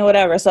 drinking,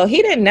 whatever. So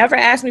he didn't never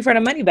ask me for the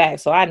money back.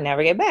 So I'd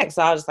never get back.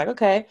 So I was just like,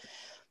 okay.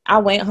 I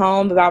went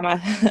home about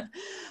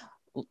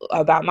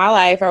my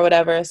life or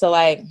whatever. So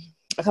like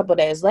a couple of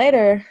days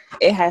later,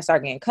 it had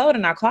started getting cold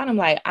and I called him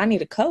like, I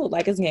need a coat.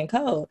 Like it's getting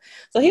cold.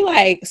 So he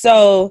like,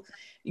 so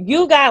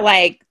you got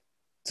like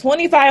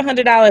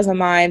 $2,500 of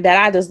mine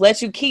that I just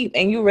let you keep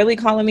and you really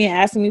calling me and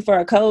asking me for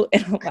a coat?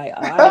 And I'm like,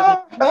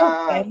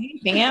 oh,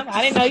 damn,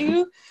 I didn't know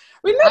you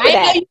remember that.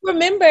 I know you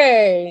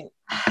remember.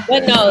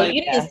 But no,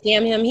 you didn't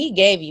scam him. He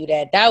gave you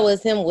that. That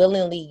was him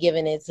willingly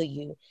giving it to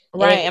you.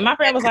 Right. And my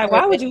friend was like,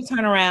 why would you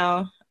turn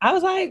around? I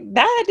was like,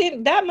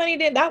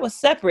 that was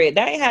separate.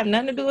 That ain't have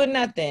nothing to do with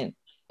nothing.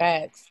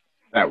 Facts.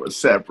 That was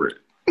separate.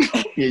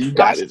 Yeah, you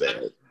got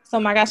it. So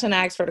my gosh, shouldn't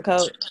ask for the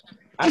coat.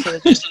 I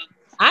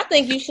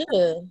think you should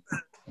have.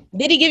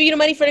 Did he give you the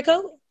money for the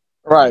coat?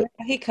 Right.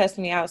 He cussed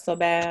me out so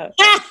bad.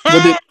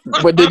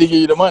 but did he give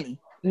you the money?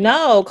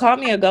 No, called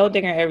me a gold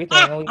digger and everything.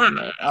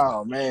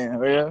 Oh man,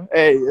 well,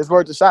 hey, it's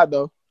worth a shot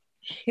though.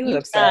 He was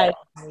upset.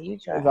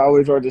 It's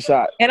always worth a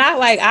shot. And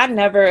I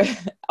never.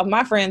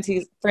 My friends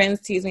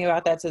tease me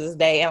about that to this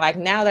day. And like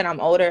now that I'm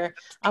older,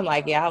 I'm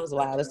like, yeah, I was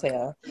wild as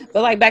hell.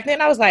 But like back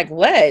then, I was like,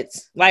 what?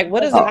 Like,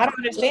 what is it? I don't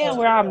understand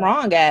where I'm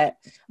wrong at.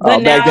 But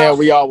now, back then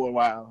we all were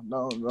wild.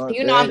 No,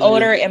 I'm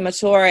older and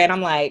mature, and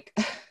I'm like,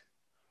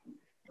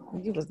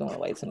 you was doing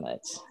way too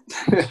much.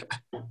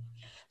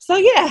 So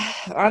yeah,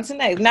 on to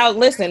next. Now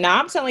listen,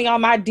 I'm telling y'all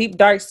my deep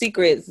dark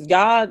secrets.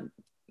 Y'all, I'm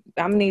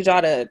gonna need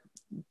y'all to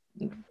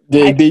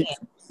dig deep.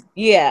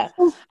 Yeah.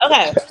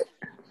 Okay.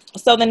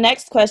 So the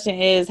next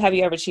question is, have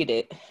you ever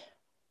cheated?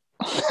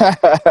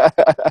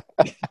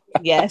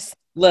 Yes.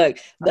 Look,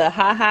 the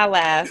ha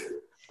laugh.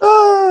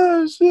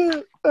 Oh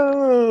shit.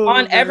 Oh,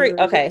 on every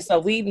okay, so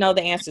we know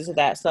the answer to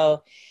that.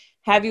 So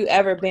have you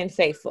ever been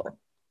faithful?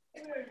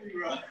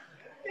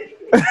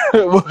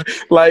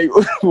 Like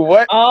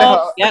what?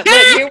 Oh, yeah. Look,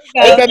 here we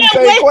go. Is that the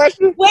same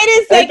question? Wait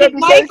a second, Is that the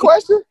Mike. same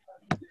question?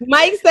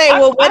 Mike say,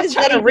 "Well, what is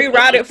trying to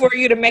reroute it for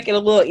you to make it a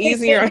little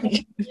easier?"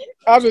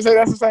 I was gonna say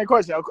that's the same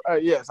question.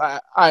 Yes,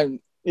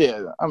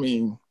 yeah. I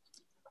mean,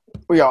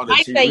 we all done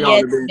cheat.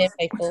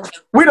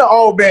 We done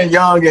all been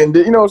young, and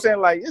you know what I'm saying.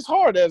 Like it's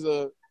hard as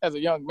a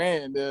young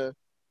man to,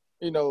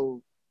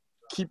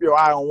 keep your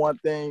eye on one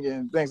thing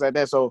and things like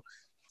that. So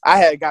I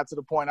had got to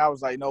the point I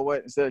was like, you know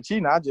what? Instead of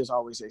cheating, I just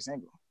always say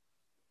single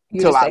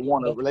until I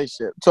want a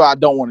relationship. Until I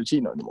don't want to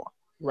cheat no anymore.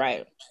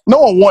 Right. No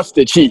one wants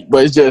to cheat,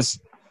 but it's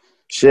just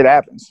shit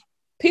happens.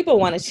 People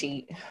want to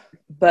cheat,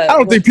 but I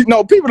don't think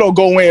people don't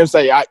go in and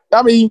say. I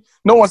mean,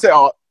 no one say,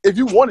 "Oh, if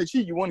you want to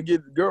cheat, you want to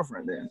get a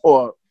girlfriend then,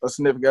 or a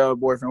significant other,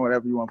 boyfriend,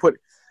 whatever you want to put it."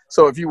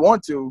 So if you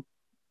want to,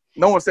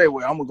 no one say,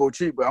 "Well, I'm gonna go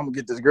cheat, but I'm gonna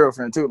get this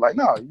girlfriend too." Like,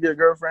 no, you get a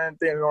girlfriend,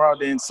 thing around,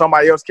 then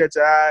somebody else catch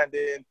your eye, and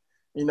then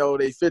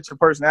they fit your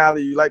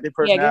personality. You like their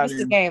personality. Yeah,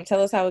 give us the game.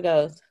 Tell us how it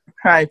goes.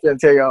 I ain't finna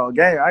tell you all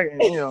game.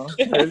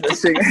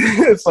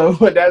 So,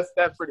 but that's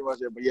pretty much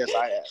it. But yes,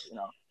 I have.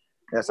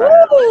 Yes, I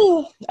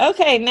have.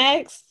 Okay,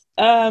 next.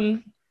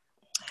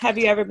 Have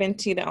you ever been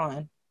cheated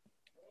on?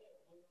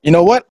 You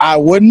know what? I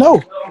wouldn't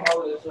know.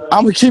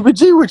 I'm gonna keep it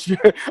G with you.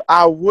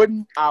 I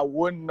wouldn't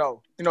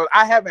know.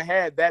 I haven't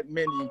had that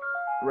many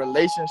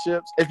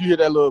relationships. If you hear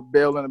that little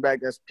bell in the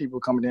back, that's people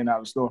coming in and out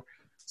of the store.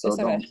 So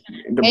don't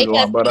get me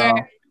wrong. But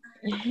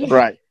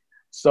right.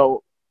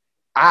 So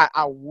I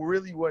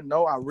really wouldn't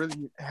know. I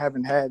really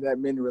haven't had that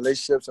many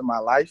relationships in my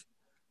life.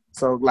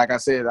 So like I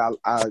said, I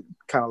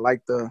kind of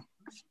like the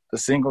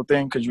single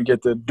thing because you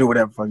get to do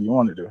whatever you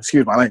want to do.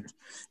 Excuse my language.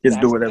 You get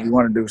to do whatever you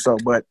want to do. So,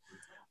 but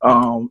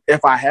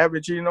if I have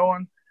been cheating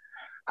on,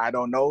 I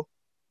don't know.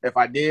 If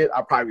I did,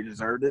 I probably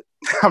deserved it.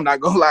 I'm not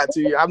gonna lie to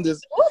you.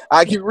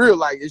 I keep real.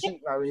 Like, if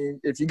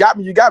you got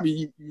me, you got me.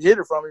 You hid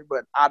it from me,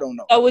 but I don't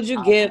know. So would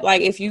you give,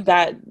 like, if you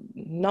got,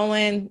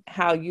 knowing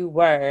how you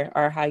were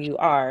or how you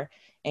are,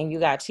 and you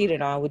got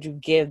cheated on, would you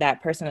give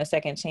that person a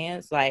second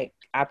chance? Like,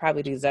 I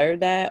probably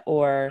deserve that,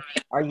 or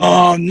are you?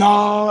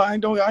 No, I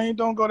ain't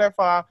don't go that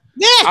far.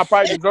 Yeah. I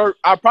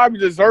probably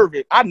deserve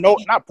it. I know,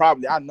 not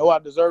probably. I know I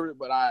deserve it,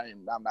 but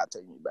I'm not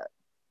taking it back.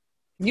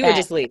 You would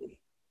just leave.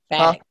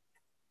 Huh?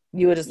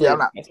 You would just leave. I'm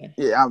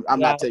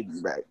not taking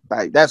it back.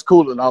 Like, that's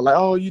cool and all. Like,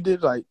 oh, you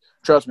did. Like,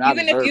 trust me.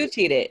 Even if you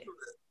cheated.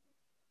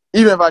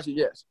 Even if I cheat,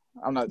 yes.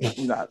 I'm not.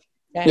 You're not.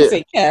 Yeah.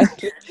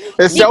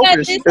 It's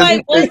selfish. It's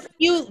like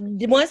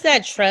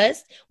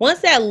once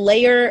that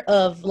layer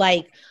of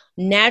like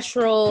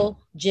natural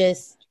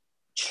just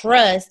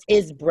trust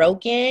is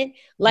broken,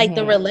 like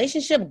the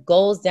relationship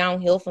goes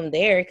downhill from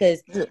there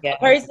because a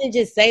person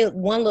just say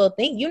one little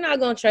thing, you're not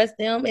gonna trust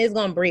them. It's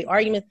gonna breed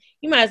arguments.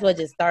 You might as well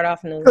just start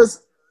off new.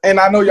 And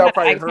I know y'all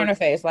probably heard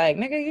face like,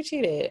 nigga, you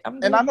cheated.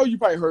 And I know you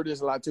probably heard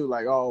this a lot too.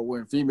 Like, oh,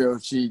 when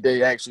females cheat,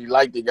 they actually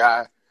like the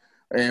guy.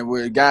 And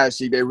when guys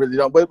cheat, they really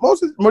don't. But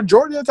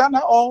majority of the time,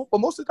 not all, but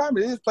most of the time,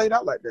 it is played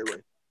out like that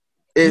way.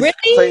 It's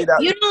really?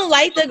 You don't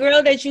like the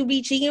girl that you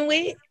be cheating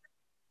with?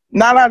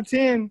 9 out of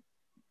 10,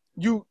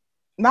 you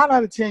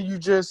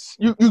just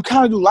you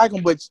kind of do like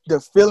them, but the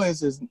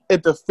feelings is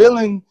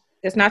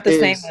it's not the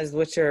same as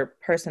with your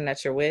person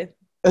that you're with.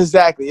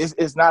 Exactly,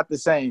 it's not the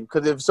same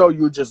because if so,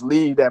 you just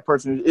leave that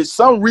person. It's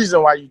some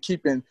reason why you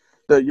keeping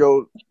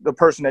the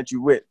person that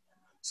you with.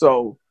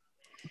 So.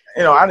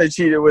 I done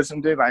cheated with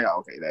some things like,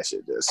 oh, okay, that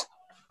shit just.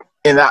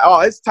 And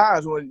it's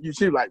times when you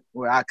cheat like,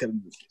 well, I could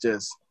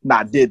just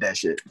not did that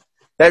shit.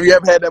 Have you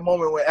ever had that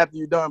moment when after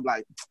you done,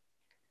 like,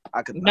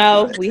 I could?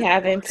 No, we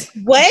haven't.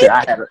 What? Shit,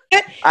 I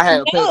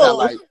had a no.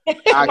 Like,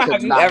 I could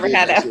have you not ever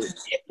had that?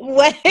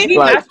 What?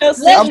 Like,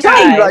 I'm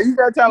telling you, like, you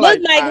gotta tell like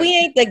we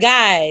ain't the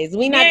guys.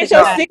 We not the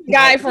your 6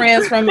 guy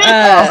friends from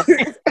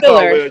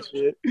Stiller.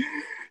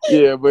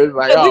 Yeah, but it's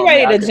like, we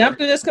ready to jump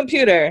through this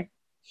computer.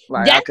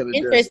 Like, that's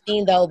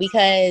interesting though,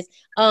 because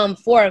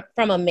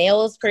from a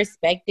male's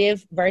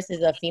perspective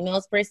versus a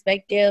female's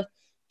perspective,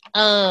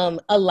 a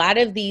lot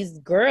of these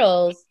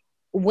girls,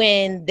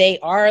 when they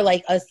are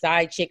like a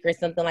side chick or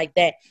something like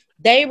that,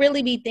 they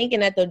really be thinking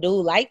that the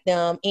dude like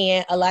them,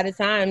 and a lot of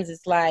times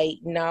it's like,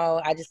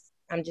 no,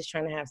 I'm just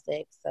trying to have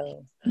sex.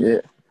 So yeah,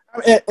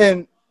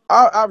 and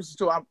obviously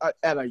too, I'm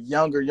at a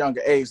younger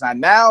age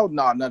now.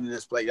 No, none of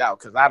this played out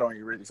because I don't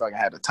even really fucking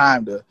have the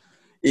time to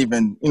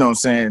even,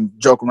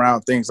 joke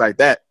around, things like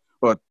that,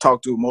 or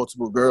talk to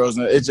multiple girls.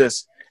 And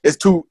it's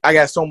too, I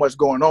got so much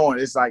going on.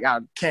 It's like, I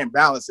can't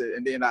balance it.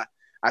 And then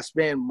I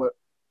spend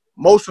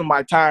most of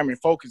my time and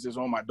focus is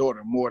on my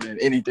daughter more than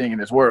anything in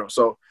this world.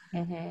 So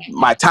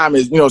my time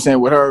is,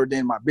 with her,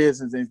 then my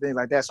business and things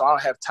like that. So I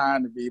don't have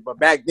time to be, but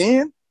back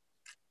then,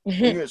 when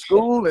you're in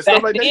school and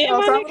stuff like that, you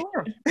don't have time to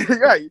learn.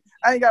 Right.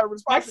 I ain't got a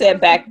responsibility. I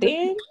said back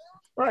then.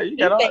 Right. You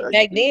got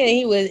back then,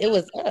 it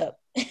was up.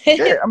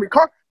 Yeah, I mean,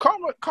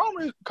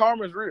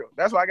 karma is real.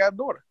 That's why I got a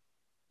daughter.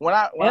 When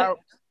I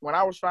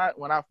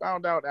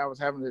found out I was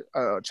having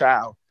a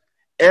child,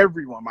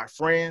 everyone, my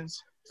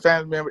friends,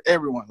 family members,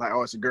 everyone, like,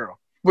 oh, it's a girl.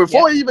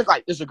 Before even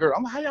like, it's a girl.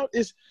 I'm like, how y'all?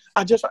 It's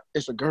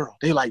a girl.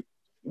 They like,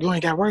 you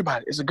ain't got to worry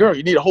about it. It's a girl.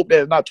 You need to hope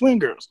that it's not twin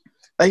girls.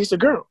 Like, it's a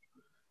girl.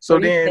 So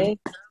then,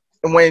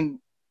 when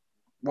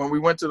we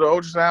went to the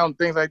ultrasound and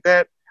things like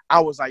that, I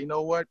was like, you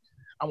know what?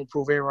 I'm gonna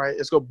prove everybody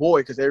it's a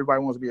boy because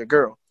everybody wants to be a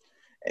girl.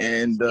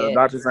 And the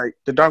doctor's like,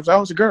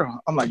 oh, it's a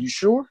girl. I'm like, you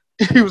sure?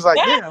 He was like,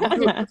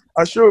 yeah,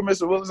 I'm sure,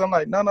 Mr. Willis. I'm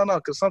like, no,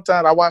 because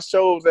sometimes I watch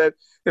shows that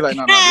he's like,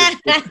 no,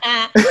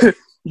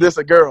 this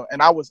a girl.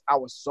 And I was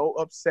so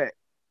upset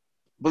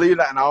believe it or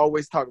not, and I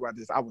always talk about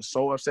this. I was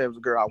so upset with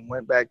a girl. I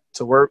went back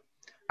to work.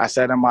 I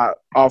sat in my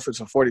office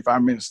for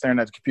 45 minutes staring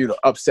at the computer,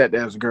 upset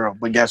that it was a girl.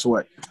 But guess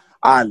what?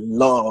 I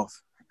love.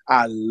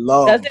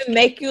 Does it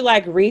make you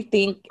like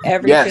rethink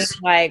everything?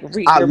 Yes. Like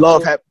I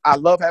love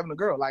having a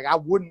girl. Like I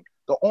wouldn't.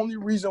 The only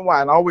reason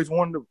why, and I always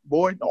wanted a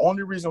boy. The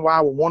only reason why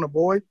I would want a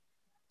boy,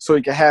 so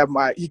he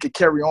could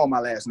carry on my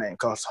last name.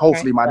 Because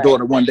hopefully my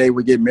daughter one day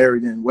would get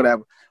married and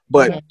whatever.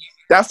 But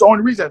that's the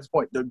only reason at this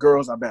point. The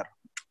girls are better.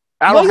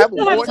 I don't have a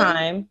boy.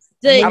 Time.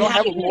 I don't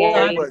have a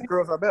boy, but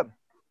girls are better.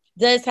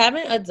 Does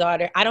having a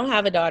daughter? I don't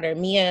have a daughter.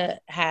 Mia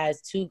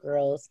has 2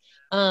 girls.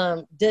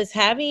 Does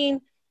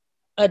having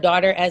a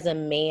daughter as a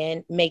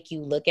man make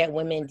you look at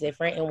women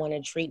different and want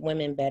to treat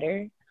women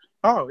better?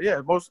 Oh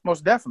yeah,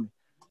 most definitely.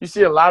 You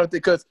see a lot of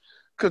things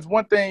because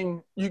one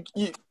thing you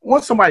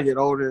once somebody get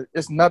older,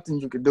 it's nothing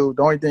you can do.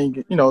 The only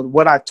thing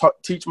what I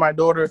teach my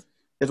daughter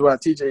is what I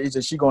teach her is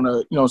that she's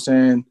gonna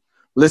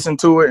listen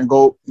to it and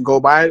go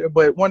by it.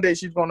 But one day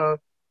she's gonna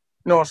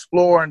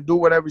explore and do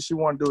whatever she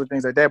want to do and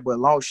things like that. But as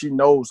long as she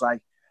knows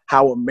like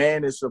how a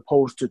man is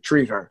supposed to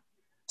treat her.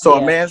 So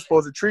a man's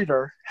supposed to treat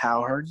her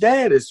how her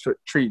dad is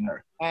treating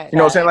her. You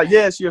know what I'm saying? Like,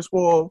 yeah, she's a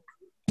spoiled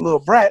little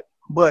brat,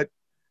 but,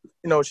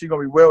 she's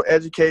going to be well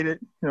educated,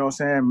 you know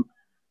what I'm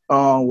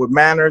saying, with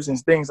manners and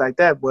things like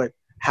that. But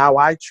how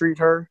I treat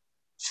her,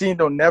 she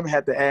don't never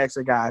have to ask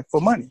a guy for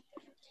money.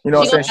 You know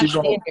what I'm saying? She's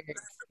going to,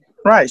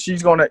 right.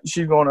 She's going to,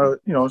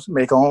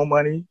 make her own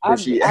money. If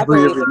she ever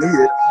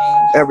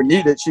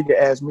need it, she can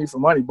ask me for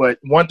money. But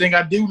one thing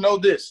I do know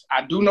this.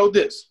 I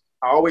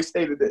always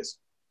stated this.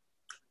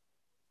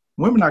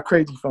 Women are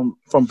crazy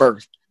from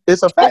birth.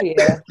 It's a fact.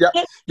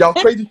 Y'all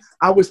crazy.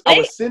 I was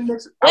sitting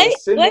next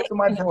to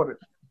my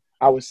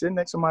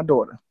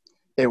daughter.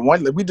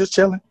 And we just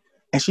chilling,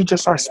 and she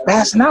just started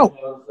spazzing out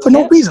for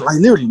no reason. Like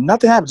literally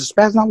nothing happened. Just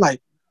spazzing out.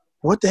 Like,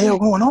 what the hell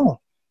going on?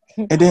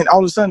 And then all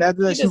of a sudden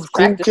after that,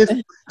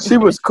 she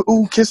was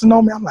cool kissing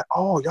on me. I'm like,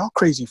 oh, y'all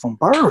crazy from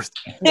birth.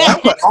 I'm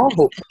like,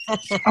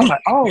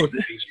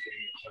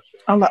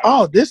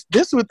 oh, this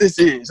what this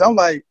is. I'm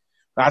like.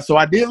 So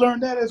I did learn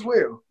that as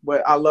well,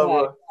 but I love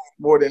her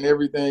more than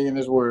everything in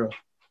this world.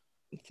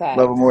 Love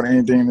her more than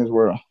anything in this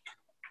world.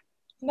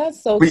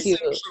 That's so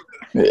cute.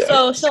 Yeah.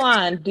 So,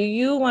 Shalon, do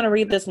you want to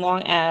read this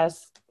long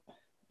ass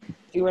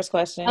viewer's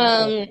question?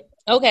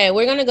 Okay,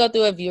 we're gonna go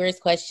through a viewer's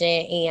question,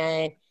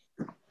 and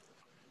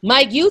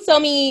Mike, you tell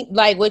me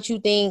like what you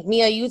think.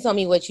 Mia, you tell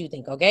me what you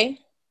think. Okay.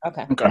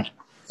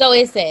 So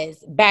it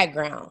says,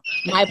 background.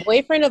 My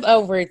boyfriend of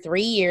over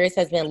 3 years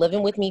has been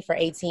living with me for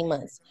 18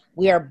 months.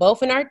 We are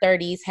both in our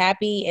 30s,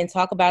 happy, and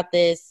talk about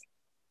this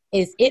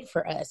is it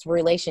for us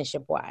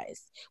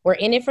relationship-wise. We're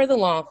in it for the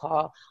long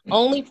haul.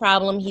 Only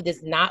problem, he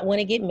does not want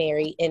to get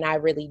married, and I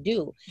really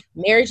do.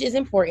 Marriage is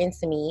important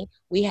to me.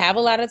 We have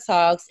a lot of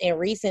talks, and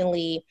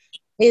recently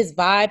his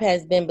vibe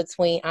has been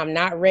between I'm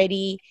not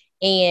ready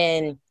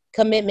and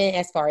commitment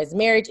as far as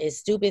marriage is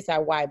stupid, so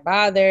why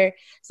bother?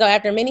 So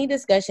after many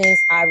discussions,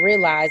 I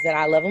realized that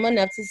I love him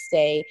enough to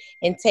stay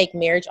and take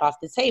marriage off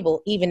the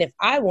table. Even if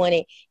I want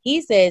it,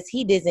 he says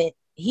he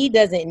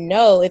doesn't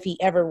know if he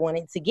ever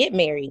wanted to get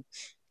married.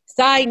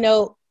 Side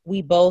note,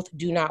 we both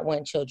do not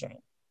want children.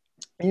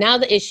 Now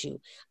the issue.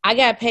 I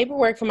got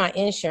paperwork for my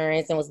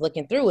insurance and was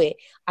looking through it.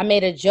 I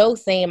made a joke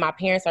saying my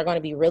parents are going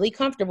to be really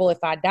comfortable if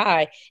I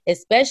die,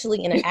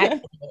 especially in an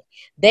accident.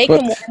 They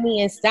can mourn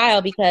me in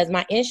style because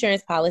my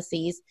insurance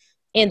policies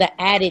and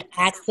the added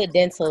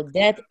accidental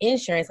death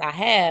insurance I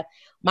have.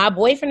 My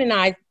boyfriend and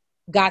I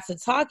got to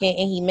talking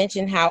and he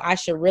mentioned how I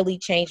should really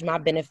change my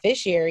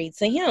beneficiary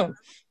to him.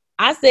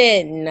 I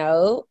said,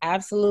 no,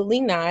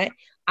 absolutely not.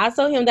 I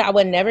told him that I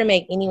would never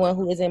make anyone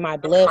who is in my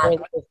blood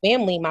or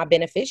family my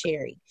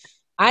beneficiary.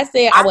 I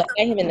said I would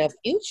add him in the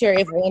future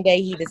if one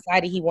day he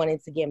decided he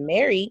wanted to get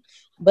married.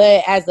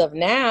 But as of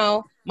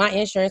now, my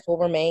insurance will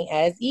remain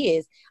as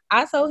is.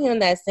 I told him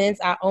that since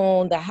I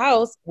own the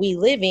house we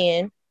live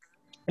in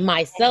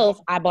myself,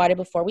 I bought it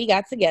before we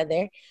got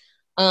together.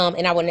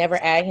 And I will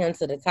never add him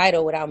to the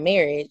title without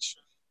marriage.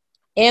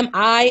 Am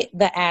I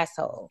the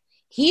asshole?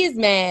 He is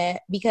mad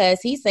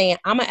because he's saying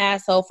I'm an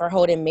asshole for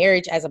holding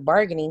marriage as a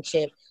bargaining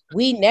chip.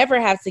 We never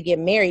have to get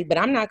married, but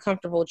I'm not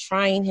comfortable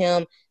tying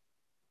him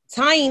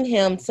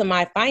to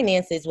my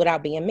finances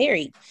without being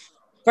married.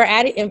 For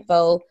added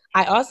info,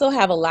 I also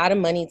have a lot of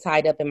money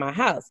tied up in my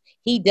house.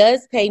 He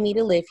does pay me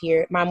to live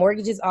here. My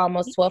mortgage is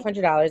almost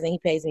 $1,200 and he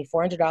pays me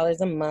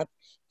 $400 a month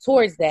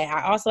towards that.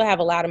 I also have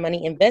a lot of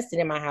money invested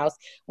in my house.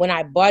 When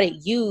I bought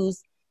it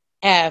used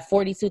at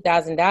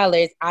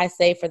 $42,000, I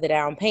saved for the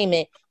down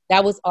payment.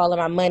 That was all of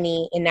my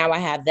money, and now I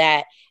have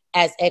that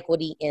as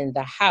equity in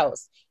the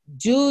house.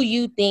 Do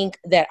you think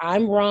that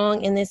I'm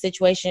wrong in this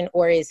situation,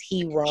 or is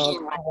he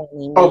wrong?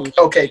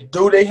 Okay.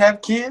 Do they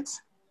have kids?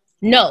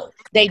 No,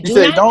 they do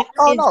not. Don't?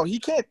 Oh no, he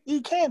can't.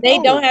 They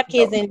don't have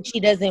kids, and she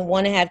doesn't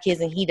want to have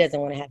kids, and he doesn't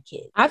want to have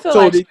kids. I feel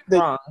like she's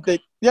wrong. I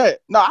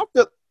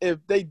feel if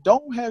they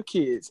don't have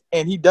kids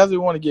and he doesn't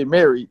want to get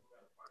married,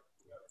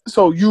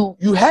 so you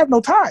have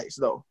no ties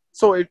though.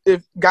 So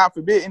if God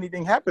forbid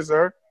anything happens to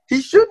her,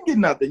 he shouldn't get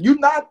nothing. You're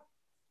not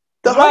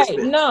the Right.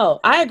 husband. No,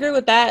 I agree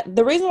with that.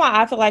 The reason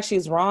why I feel like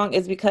she's wrong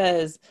is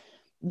because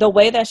the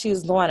way that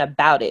she's going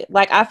about it.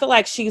 Like, I feel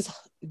like she's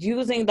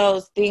using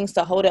those things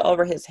to hold it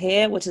over his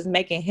head, which is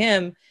making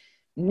him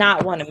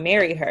not want to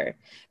marry her.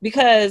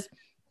 Because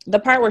the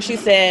part where she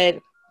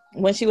said,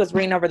 when she was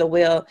reading over the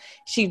will,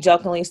 she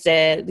jokingly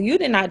said, you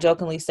did not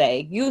jokingly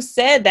say, you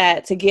said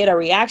that to get a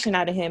reaction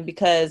out of him,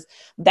 because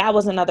that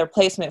was another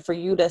placement for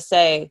you to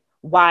say,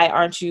 why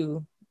aren't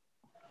you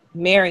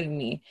marrying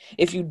me?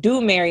 If you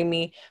do marry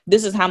me,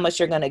 this is how much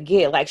you're gonna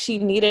get. Like, she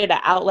needed an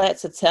outlet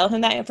to tell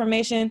him that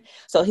information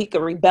so he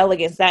could rebel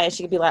against that, and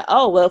she could be like,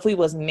 oh, well, if we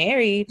was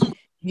married,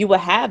 you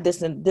would have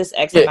this and this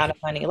X Yeah. amount of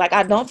money. Like,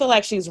 I don't feel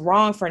like she's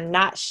wrong for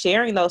not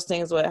sharing those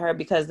things with her,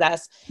 because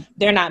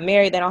they're not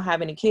married, they don't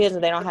have any kids,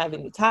 and they don't have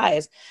any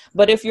ties.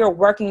 But if you're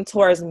working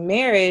towards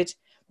marriage,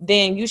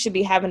 then you should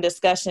be having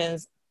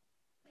discussions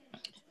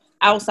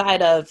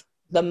outside of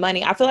the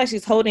money. I feel like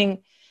she's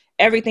holding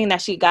everything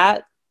that she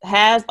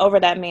has over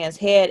that man's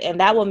head, and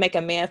that will make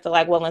a man feel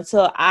like, well,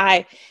 until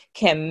I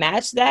can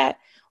match that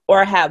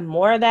or have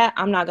more of that,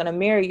 I'm not going to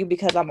marry you,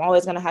 because I'm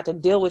always going to have to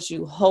deal with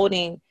you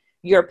holding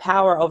your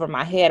power over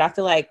my head. I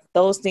feel like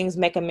those things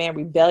make a man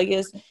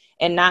rebellious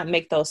and not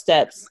make those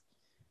steps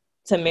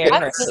to marry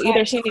her. So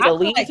either she need to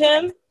leave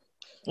him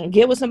and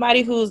get with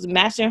somebody who's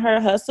matching her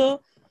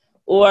hustle,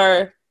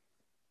 or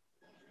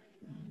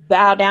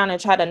bow down and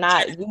try to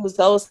not use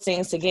those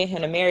things to get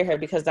him to marry her,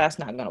 because that's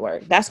not going to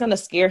work. That's going to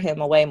scare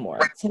him away more,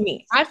 to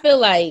me. I feel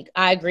like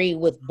I agree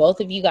with both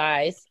of you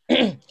guys.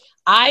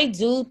 I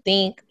do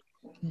think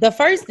the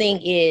first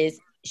thing is,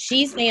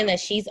 she's saying that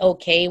she's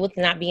okay with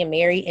not being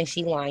married, and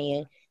she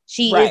lying.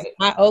 She is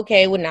not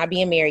okay with not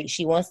being married.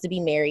 She wants to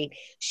be married.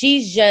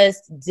 She's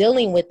just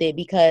dealing with it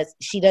because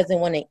she doesn't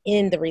want to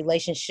end the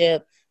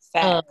relationship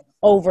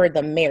over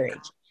the marriage.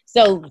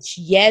 So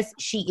yes,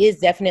 she is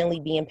definitely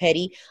being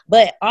petty,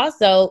 but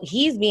also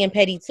he's being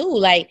petty too.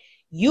 Like,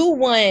 you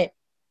want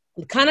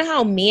kind of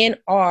how men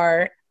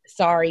are.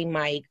 Sorry,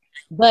 Mike,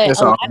 but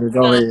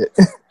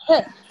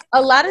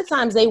a lot of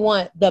times they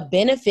want the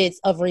benefits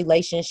of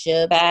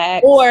relationships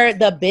or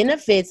the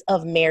benefits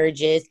of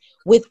marriages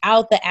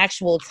without the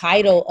actual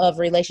title of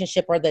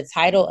relationship or the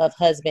title of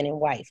husband and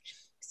wife.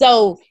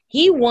 So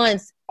he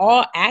wants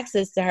all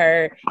access to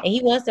her, and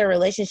he wants their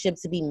relationship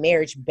to be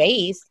marriage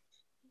based.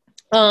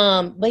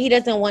 But he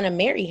doesn't want to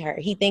marry her.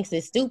 He thinks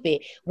it's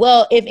stupid.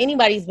 Well, if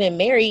anybody's been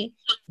married,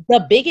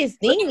 the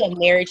biggest thing of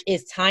marriage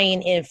is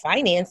tying in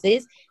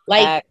finances.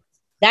 Like,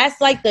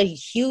 that's like the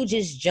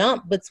hugest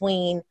jump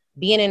between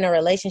being in a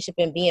relationship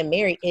and being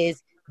married,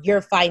 is you're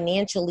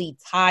financially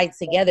tied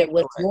together.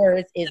 What's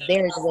yours is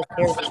theirs, what's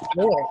theirs is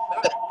yours.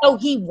 So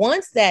he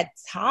wants that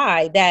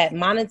tie, that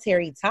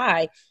monetary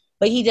tie,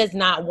 but he does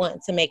not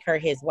want to make her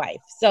his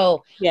wife.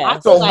 So yeah.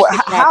 So like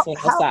how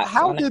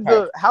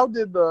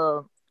did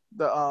the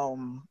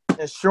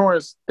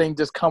insurance thing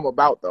just come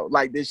about though?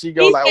 Like, did she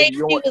go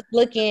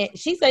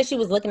she said she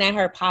was looking at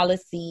her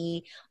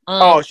policy.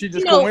 She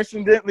just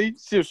coincidentally.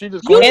 She just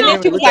and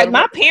then she was like,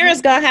 my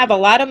parents gonna have a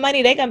lot of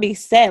money. They're gonna be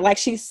set. Like,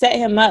 she set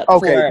him up.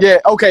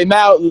 Okay,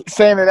 now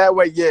saying it that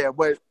way, yeah.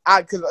 But I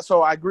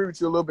agree with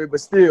you a little bit,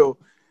 but still,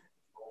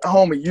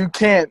 homie, you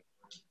can't.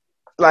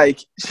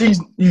 Like,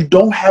 you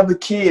don't have a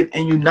kid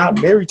and you're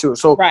not married to her.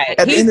 So at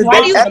the end of the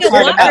day,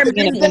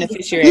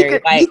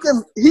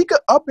 he could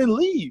up and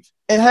leave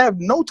and have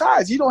no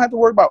ties. He don't have to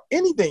worry about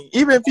anything.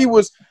 Even if he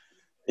was,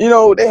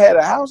 they had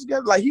a house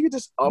together, like, he could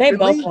just up they and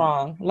both leave.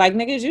 wrong. Like,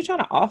 niggas, you trying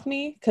to off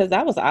me? Because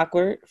that was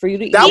awkward for you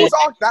to eat. That was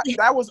awkward.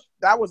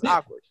 That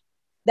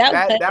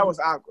was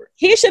awkward.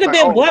 He should have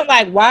been blunt.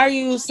 Like, why are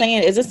you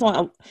saying? Is this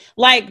one?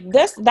 Like,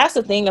 that's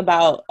the thing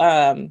about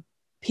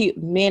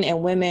men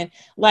and women.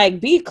 Like,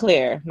 be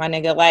clear, my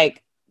nigga.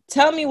 Like,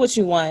 tell me what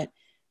you want,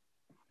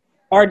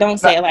 or don't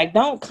say it. Like,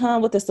 don't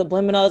come with the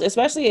subliminals,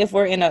 especially if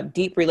we're in a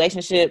deep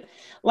relationship.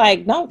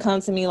 Like, don't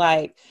come to me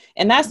like.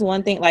 And that's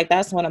one thing. Like,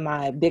 that's one of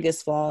my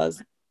biggest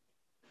flaws.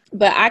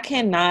 But I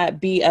cannot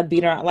be a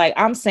beater. Like,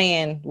 I'm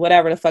saying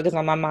whatever the fuck is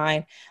on my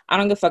mind. I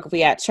don't give a fuck if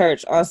we at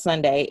church on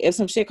Sunday. If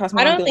some shit costs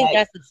me, I don't think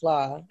that's a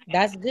flaw.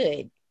 That's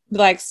good.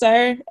 Like,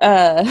 sir,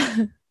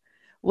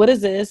 what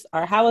is this?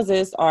 Or how is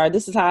this? Or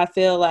this is how I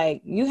feel.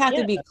 Like, you have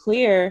to be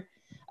clear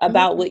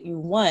about what you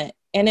want.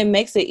 And it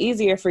makes it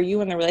easier for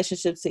you in the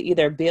relationship to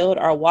either build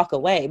or walk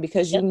away,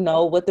 because you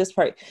know what this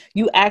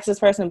you asked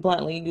this person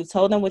bluntly. You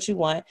told them what you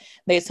want.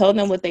 They told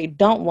them what they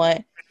don't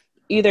want.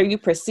 Either you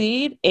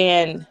proceed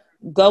and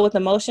go with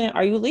emotion,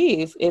 or you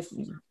leave if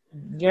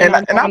you're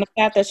not on the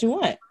path that you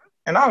want.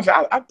 And honestly,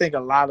 I think a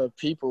lot of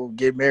people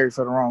get married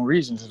for the wrong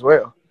reasons as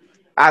well.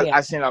 I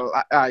seen a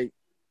lot.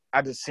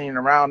 I just seen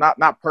around,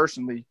 not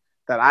personally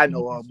that I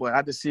know of, but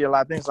I just see a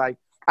lot of things. Like,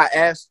 I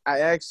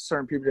asked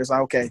certain people that's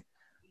like, okay,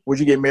 would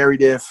you get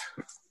married if,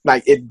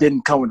 like, it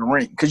didn't come with a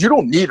ring? Because you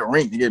don't need a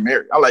ring to get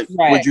married. I'm like,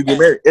 would you get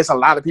married? It's a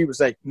lot of people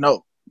say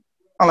no.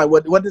 I'm like,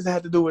 what does it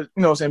have to do with,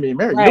 being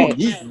married? You don't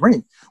need a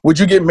ring. Would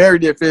you get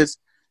married if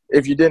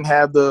you didn't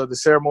have the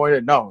ceremony?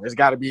 No, it's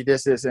got to be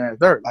this, and the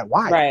third. Like,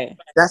 why? Right.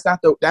 That's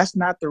not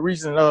the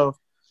reason of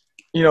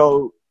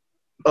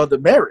the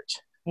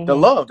marriage. the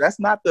love. That's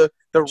not the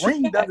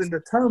ring doesn't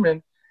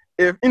determine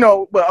if,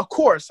 but of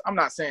course, I'm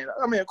not saying,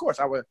 of course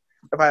I would,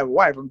 if I have a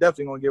wife, I'm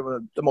definitely going to give her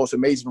the most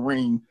amazing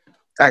ring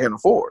I can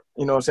afford.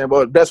 You know what I'm saying?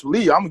 But best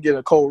believe I'm going to get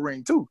a cold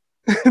ring too.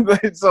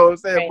 So I'm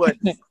saying,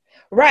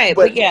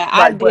 but yeah,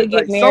 I did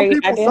get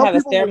married. I did have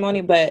a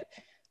ceremony, but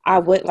I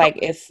would like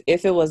if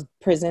it was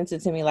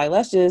presented to me like,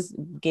 let's just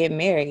get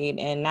married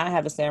and not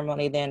have a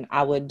ceremony, then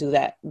I would do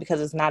that,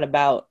 because it's not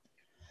about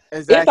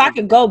if I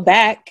could go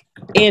back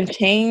and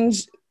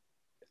change,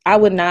 I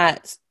would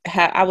not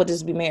have, I would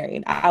just be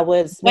married. I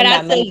would spend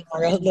that money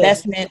on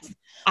investments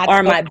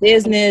or my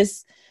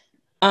business.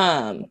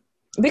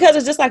 Because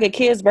it's just like a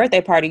kid's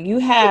birthday party. You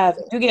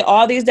get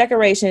all these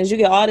decorations, you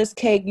get all this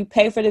cake, you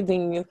pay for the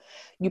venue,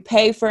 you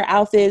pay for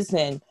outfits,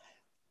 and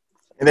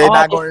they're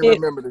not going to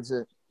remember this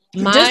shit.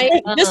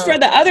 Just for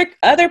the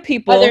other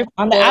people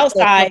on the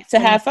outside to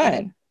have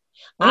fun.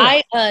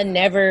 I'm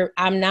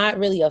not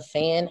really a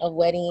fan of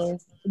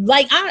weddings.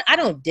 Like I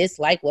don't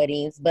dislike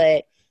weddings,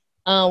 but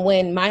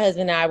when my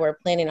husband and I were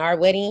planning our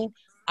wedding,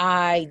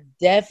 I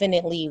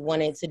definitely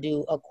wanted to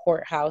do a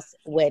courthouse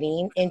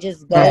wedding and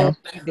just go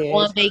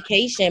on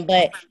vacation.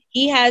 But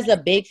he has a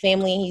big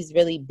family and he's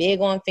really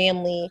big on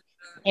family,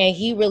 and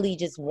he really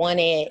just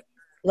wanted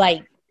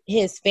like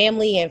his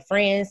family and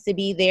friends to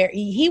be there.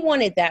 He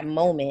wanted that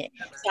moment.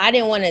 So I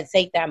didn't want to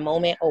take that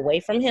moment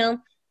away from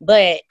him.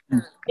 But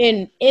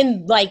in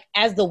like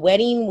as the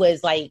wedding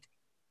was like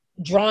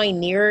drawing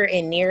nearer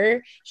and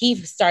nearer, he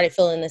started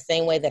feeling the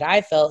same way that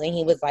I felt, and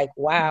he was like,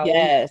 wow,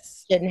 we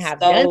shouldn't have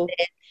done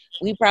it.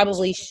 We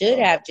probably should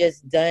have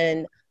just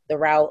done the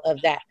route of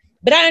that.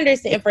 But I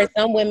understand for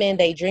some women,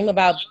 they dream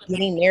about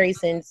getting married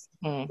since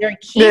they're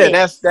kids. Yeah,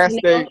 that's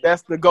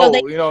the goal.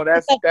 So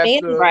that's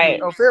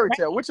the fairy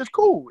tale, which is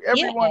cool.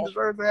 Everyone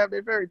deserves to have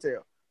their fairy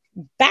tale.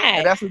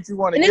 And that's what you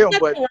want to give them.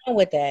 But wrong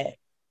with that.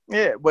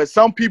 Yeah, but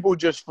some people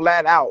just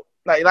flat out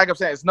like I'm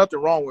saying, it's nothing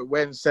wrong with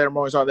wedding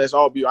ceremonies. All that's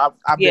all beautiful.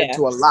 I've been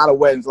to a lot of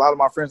weddings. A lot of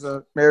my friends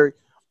are married.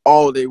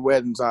 All their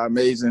weddings are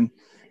amazing.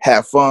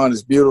 Have fun.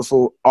 It's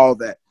beautiful. All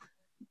that.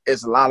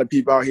 It's a lot of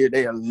people out here.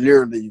 They are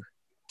literally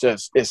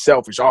just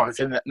selfish. Oh, if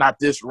it's not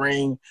this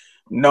ring,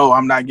 no,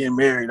 I'm not getting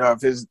married. Or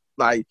if it's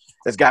like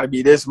it's got to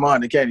be this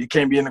month, you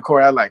can't be in the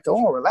court. I'm like, come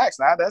on, relax.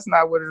 Now that's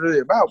not what it's really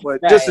about. But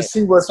just to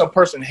see where some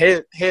person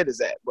head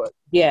is at. But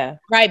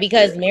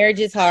because marriage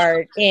is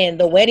hard and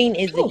the wedding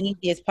is the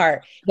easiest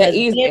part. The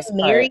easiest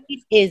married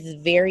is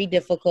very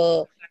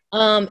difficult.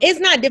 It's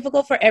not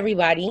difficult for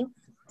everybody.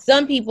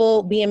 Some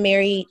people being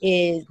married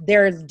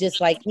they're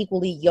just like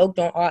equally yoked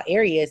on all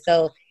areas,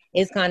 so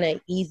it's kind of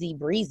easy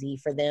breezy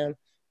for them.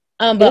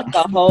 But it's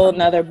a whole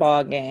nother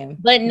ball game.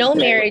 But no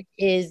marriage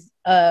is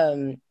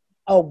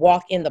a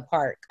walk in the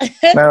park.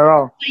 Not at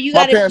all.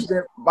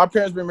 So my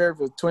parents been married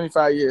for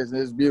 25 years,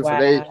 and it's beautiful. Wow.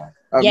 They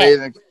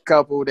amazing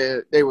couple.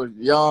 That they were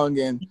young,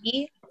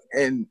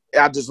 and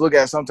I just look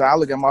at sometimes. I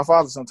look at my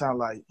father sometimes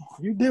like,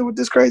 you deal with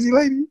this crazy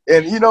lady,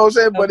 and you know what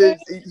I'm saying. But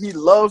he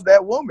loves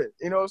that woman.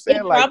 You know what I'm saying.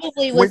 It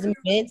probably was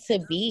meant to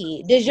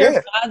be. Does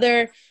your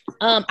father?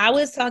 I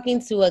was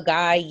talking to a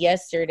guy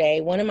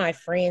yesterday, one of my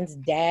friends'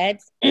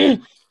 dads,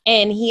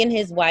 and he and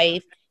his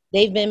wife,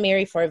 they've been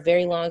married for a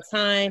very long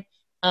time.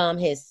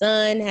 His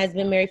son has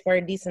been married for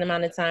a decent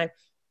amount of time,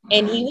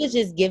 and he was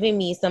just giving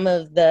me some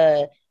of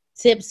the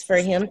tips for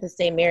him to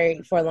stay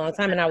married for a long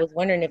time. And I was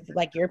wondering if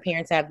like your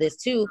parents have this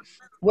too,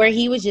 where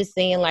he was just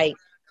saying like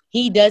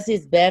he does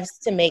his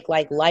best to make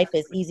like life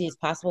as easy as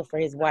possible for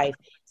his wife.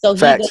 So he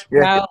goes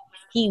out,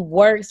 he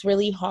works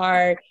really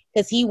hard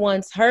because he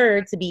wants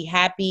her to be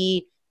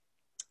happy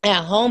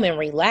at home and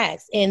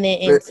relax. And then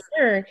in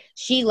turn,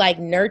 she like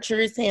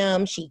nurtures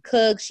him. She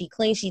cooks, she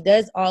cleans, she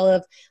does all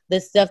of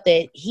the stuff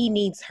that he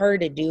needs her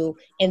to do.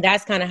 And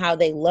that's kind of how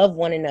they love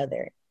one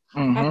another.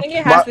 Mm-hmm. I think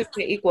it has to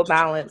be equal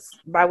balance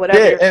by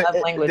whatever your love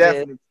language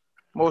is.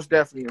 Most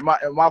definitely.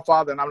 My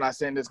father, and I'm not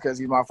saying this because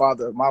he's my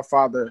father. My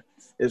father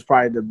is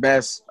probably the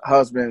best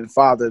husband and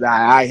father that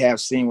I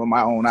have seen with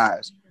my own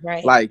eyes.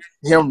 Right. Like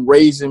him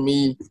raising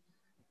me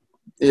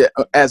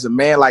as a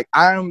man. Like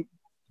I'm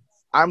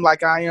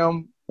like I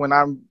am when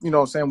I'm,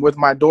 with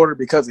my daughter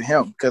because of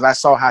him. Because I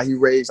saw how he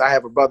raised. I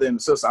have a brother and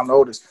a sister. I'm the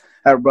oldest.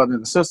 I have a brother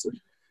and a sister.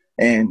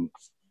 And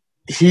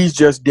he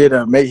just did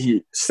a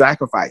amazing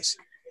sacrifice.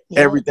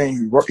 Yeah.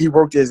 Everything. He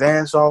worked his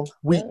ass off.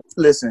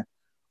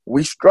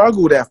 We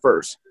struggled at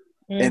first.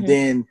 Mm-hmm. And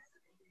then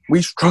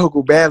we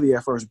struggled badly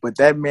at first. But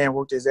that man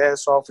worked his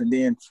ass off. And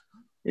then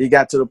it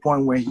got to the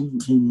point where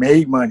he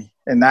made money.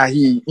 And now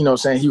he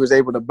was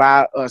able to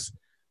buy us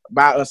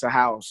a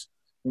house.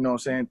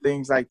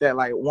 Things like that.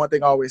 Like one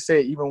thing I always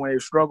say, even when they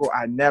struggle,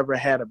 I never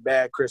had a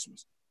bad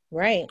Christmas.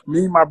 Right.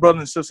 Me and my brother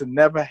and sister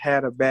never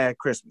had a bad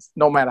Christmas.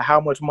 No matter how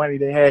much money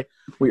they had,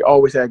 we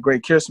always had a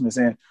great Christmas.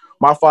 And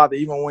my father,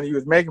 even when he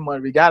was making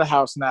money, we got a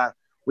house now.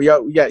 He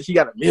got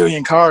 1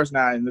 million cars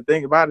now. And the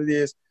thing about it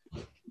is,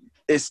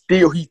 it's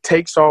still he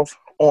takes off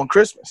on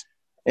Christmas.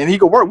 And he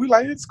could work. We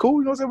like, it's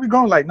cool. We're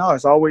going like, no,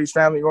 it's always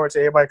family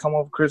oriented. Everybody come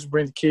over for Christmas,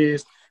 bring the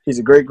kids. He's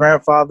a great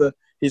grandfather.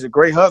 He's a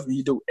great husband.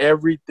 He do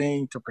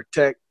everything to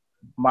protect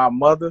my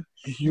mother.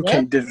 You Yep.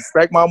 can't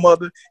disrespect my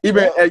mother.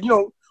 Even you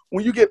know,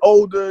 when you get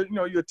older, you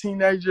know, you're a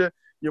teenager,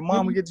 your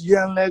mama gets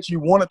yelling at you,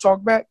 want to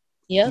talk back.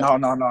 Yep.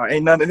 No,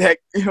 ain't none of that.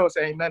 You know what I'm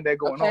saying? Ain't none of that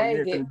going on. You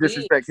ain't gonna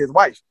disrespect his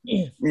wife.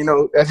 You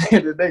know, at the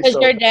end of the day.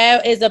 Because your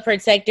dad is a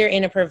protector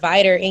and a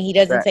provider, and he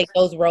doesn't take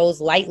those roles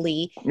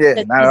lightly.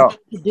 Yeah, not at all.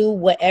 To do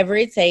whatever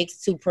it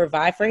takes to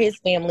provide for his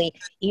family,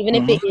 even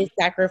if it is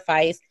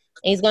sacrifice.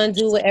 And he's going to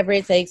do whatever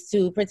it takes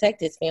to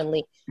protect his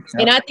family.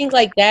 And I think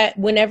like that,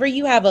 whenever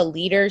you have a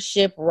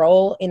leadership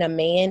role in a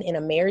man in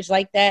a marriage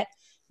like that,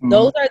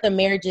 those are the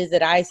marriages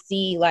that I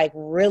see like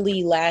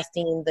really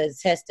lasting the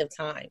test of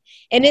time.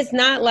 And it's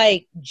not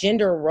like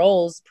gender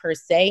roles per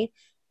se,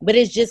 but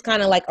it's just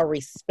kind of like a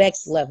respect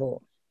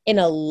level and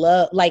a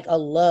love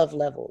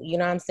level. You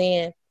know what I'm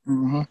saying?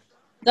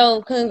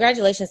 So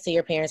congratulations to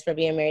your parents for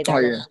being married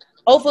that long.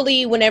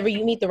 Hopefully, whenever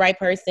you meet the right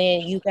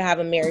person, you can have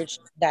a marriage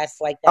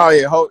that's like that.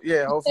 Oh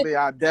yeah, hopefully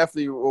I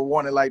definitely will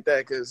want it like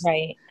that because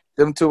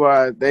them two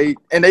are they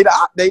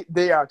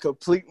are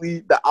completely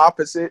the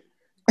opposite,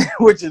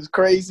 which is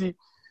crazy,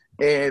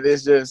 and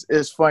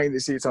it's funny to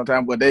see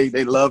sometimes. But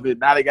they love it.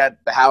 Now they got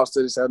the house to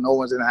themselves. No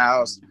one's in the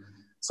house,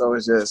 so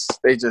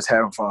they just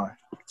having fun.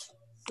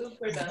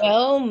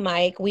 Well,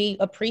 Mike, we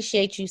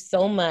appreciate you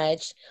so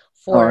much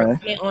for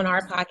being on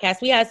our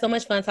podcast. We had so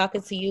much fun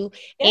talking to you.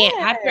 And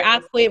after I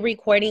quit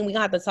recording, we're going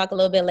to have to talk a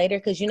little bit later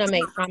because you know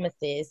make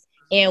promises.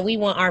 And we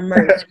want our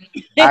merch.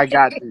 I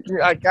got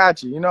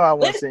you. You know I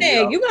want to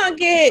sing. You're going to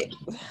get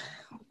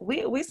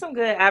we some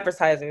good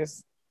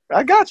advertisers.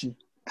 I got you.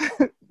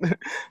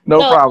 No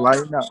problem. I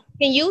know.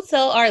 Can you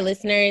tell our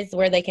listeners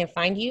where they can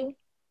find you?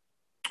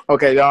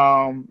 Okay,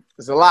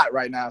 there's a lot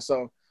right now.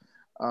 So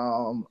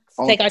on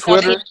take our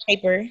Twitter,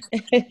 paper.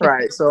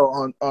 Right.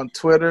 So on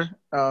Twitter,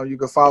 you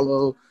can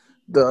follow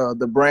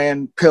the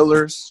brand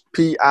Pillars,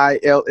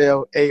 PILLARS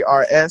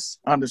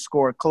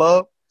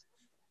 _club.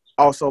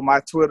 Also, my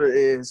Twitter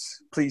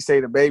is Please Say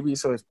the Baby.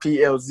 So it's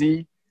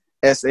PLZSAYTHE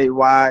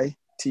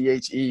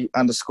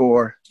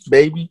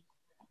 _baby.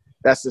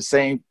 That's the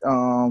same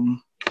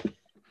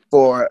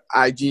for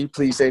IG,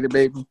 Please Say the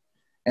Baby.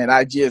 And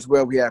IG as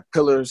well, we have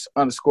Pillars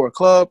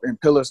 _club and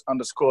Pillars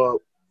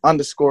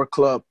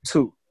 _club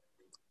 2.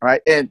 All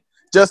right. And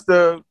just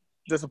to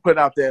put it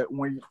out there,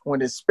 when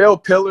it's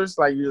spelled Pillars,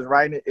 like you're just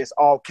writing it, it's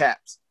all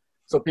caps.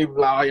 So people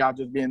are like, oh, y'all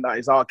just being,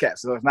 it's all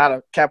caps. So it's not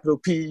a capital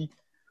P,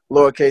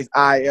 lowercase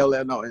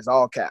ILL. No, it's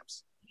all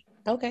caps.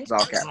 Okay. It's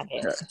all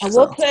caps.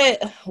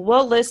 And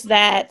we'll list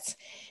that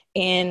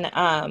in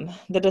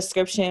the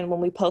description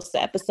when we post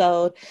the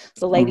episode.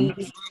 So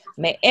ladies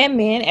and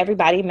men,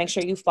 everybody, make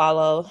sure you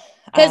follow.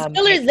 Because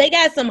Pillars, they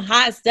got some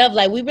hot stuff.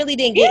 Like we really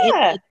didn't get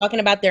into talking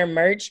about their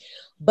merch,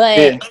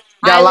 but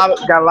got a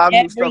lot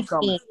of new stuff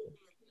coming.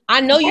 I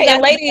know you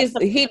got ladies.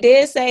 He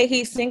did say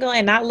he's single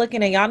and not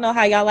looking, and y'all know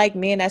how y'all like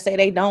men that say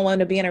they don't want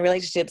to be in a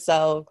relationship.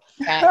 So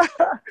I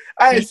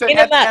ain't saying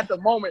at the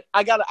moment.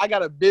 I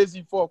got a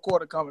busy fourth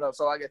quarter coming up,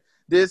 so I get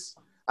this.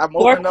 I'm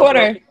fourth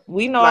quarter.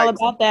 We know all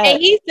about that. And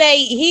he say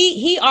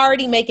he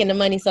already making the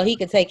money, so he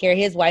could take care of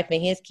his wife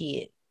and his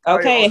kid.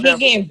 Okay, and he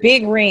getting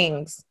big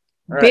rings,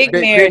 big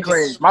marriage. Big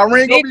rings. My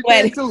ring gonna be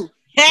big too.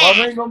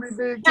 My ring gonna be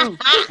big too.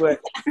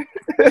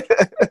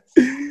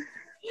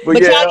 But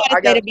y'all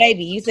gotta say the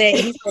baby. He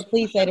said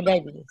please say the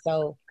baby.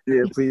 So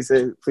yeah, please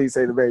say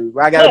the baby.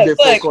 But I got a big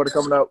fourth quarter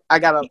coming up. I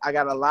got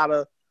a lot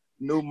of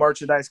new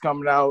merchandise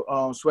coming out.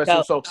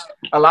 Sweatsuits. So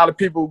a lot of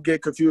people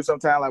get confused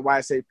sometimes, like why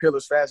I say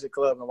Pillars Fashion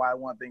Club and why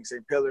one thing say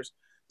Pillars.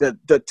 The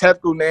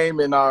technical name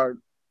in our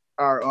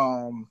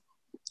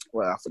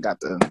well, I forgot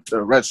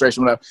the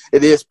registration. Whatever.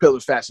 It is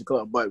Pillars Fashion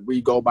Club, but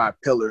we go by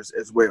Pillars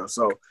as well.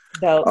 So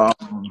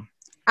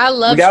I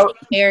love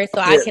hair, so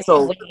I can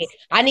wait.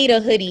 I need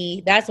a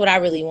hoodie. That's what I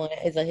really want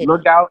is a hoodie.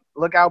 Look out!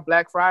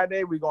 Black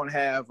Friday, we're gonna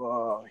have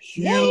a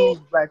huge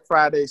Black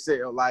Friday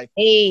sale. Like,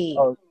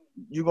 you're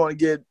gonna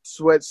get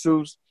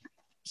sweatsuits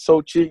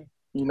so cheap,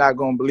 you're not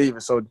gonna believe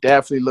it. So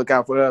definitely look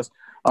out for us.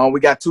 We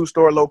got 2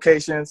 store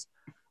locations.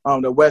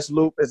 The West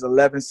Loop is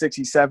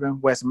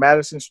 1167 West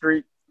Madison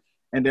Street,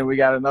 and then we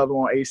got another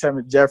one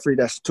 87 Jeffrey.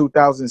 That's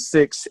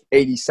 2006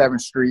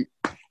 87th Street,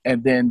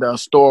 and then the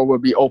store will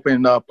be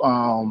opening up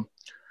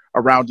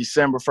around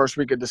December, first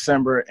week of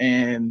December,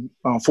 in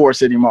Forest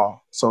City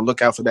Mall. So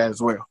look out for that as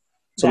well.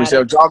 So we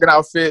sell jogging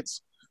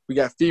outfits. We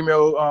got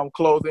female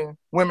clothing,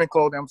 women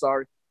clothing. I'm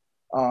sorry.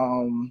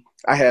 I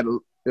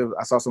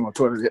saw someone on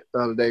Twitter the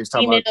other day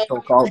talking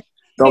about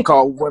don't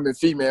call women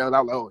female. And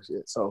I'm like, oh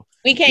shit. So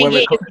we can't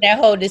get into that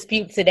whole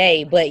dispute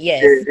today, but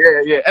yes.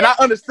 Yeah. And I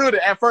understood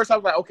it at first. I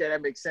was like, okay,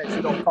 that makes sense.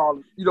 You don't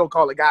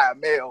call a guy a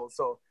male,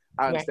 so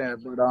I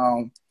understand. Right.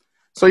 But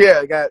so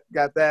yeah, got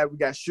that. We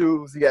got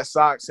shoes, we got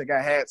socks, I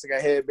got hats, I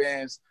got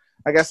headbands.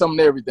 I got something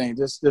and everything.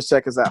 Just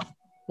check us out.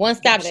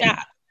 One-stop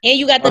shop. And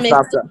you got them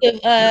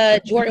exclusive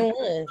Jordan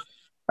 1s.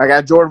 I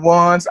got Jordan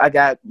 1s. I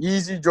got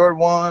Yeezy Jordan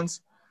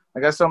 1s.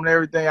 I got something and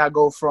everything. I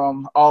go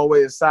from all the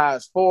way to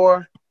size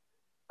 4.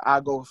 I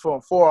go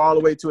from 4 all the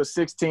way to a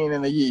 16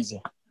 in a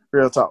Yeezy.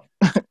 Real talk.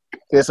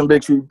 There's some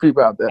big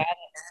people out there.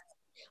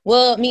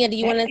 Well, Mia, do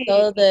you want to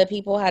tell the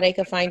people how they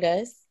can find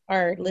us,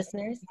 our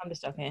listeners? I'm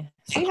just joking.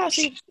 See how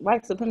she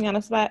likes to put me on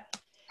the spot?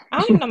 I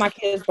don't even know my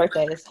kids'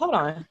 birthdays. Hold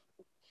on.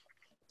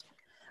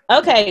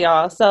 Okay,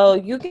 y'all. So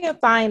you can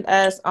find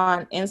us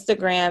on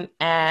Instagram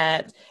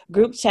at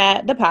Group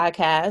Chat the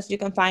Podcast. You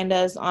can find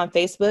us on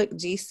Facebook,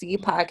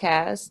 GC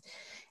Podcast.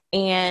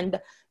 And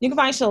you can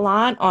find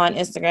Shalon on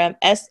Instagram,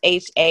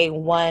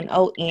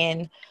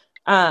 SHA1ON.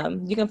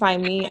 You can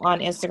find me on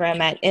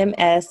Instagram at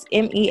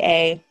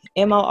MSMEAMOR.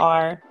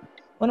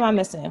 What am I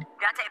missing?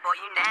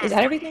 Is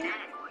that everything?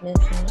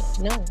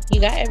 No,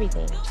 you got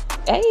everything.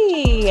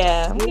 Hey,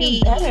 I'm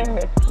getting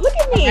better. Look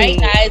at me. All right,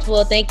 guys.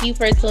 Well, thank you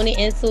for tuning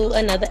into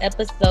another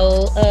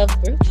episode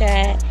of Group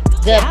Chat.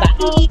 Goodbye.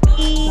 Bye.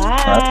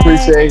 I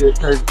appreciate it.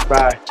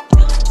 Bye.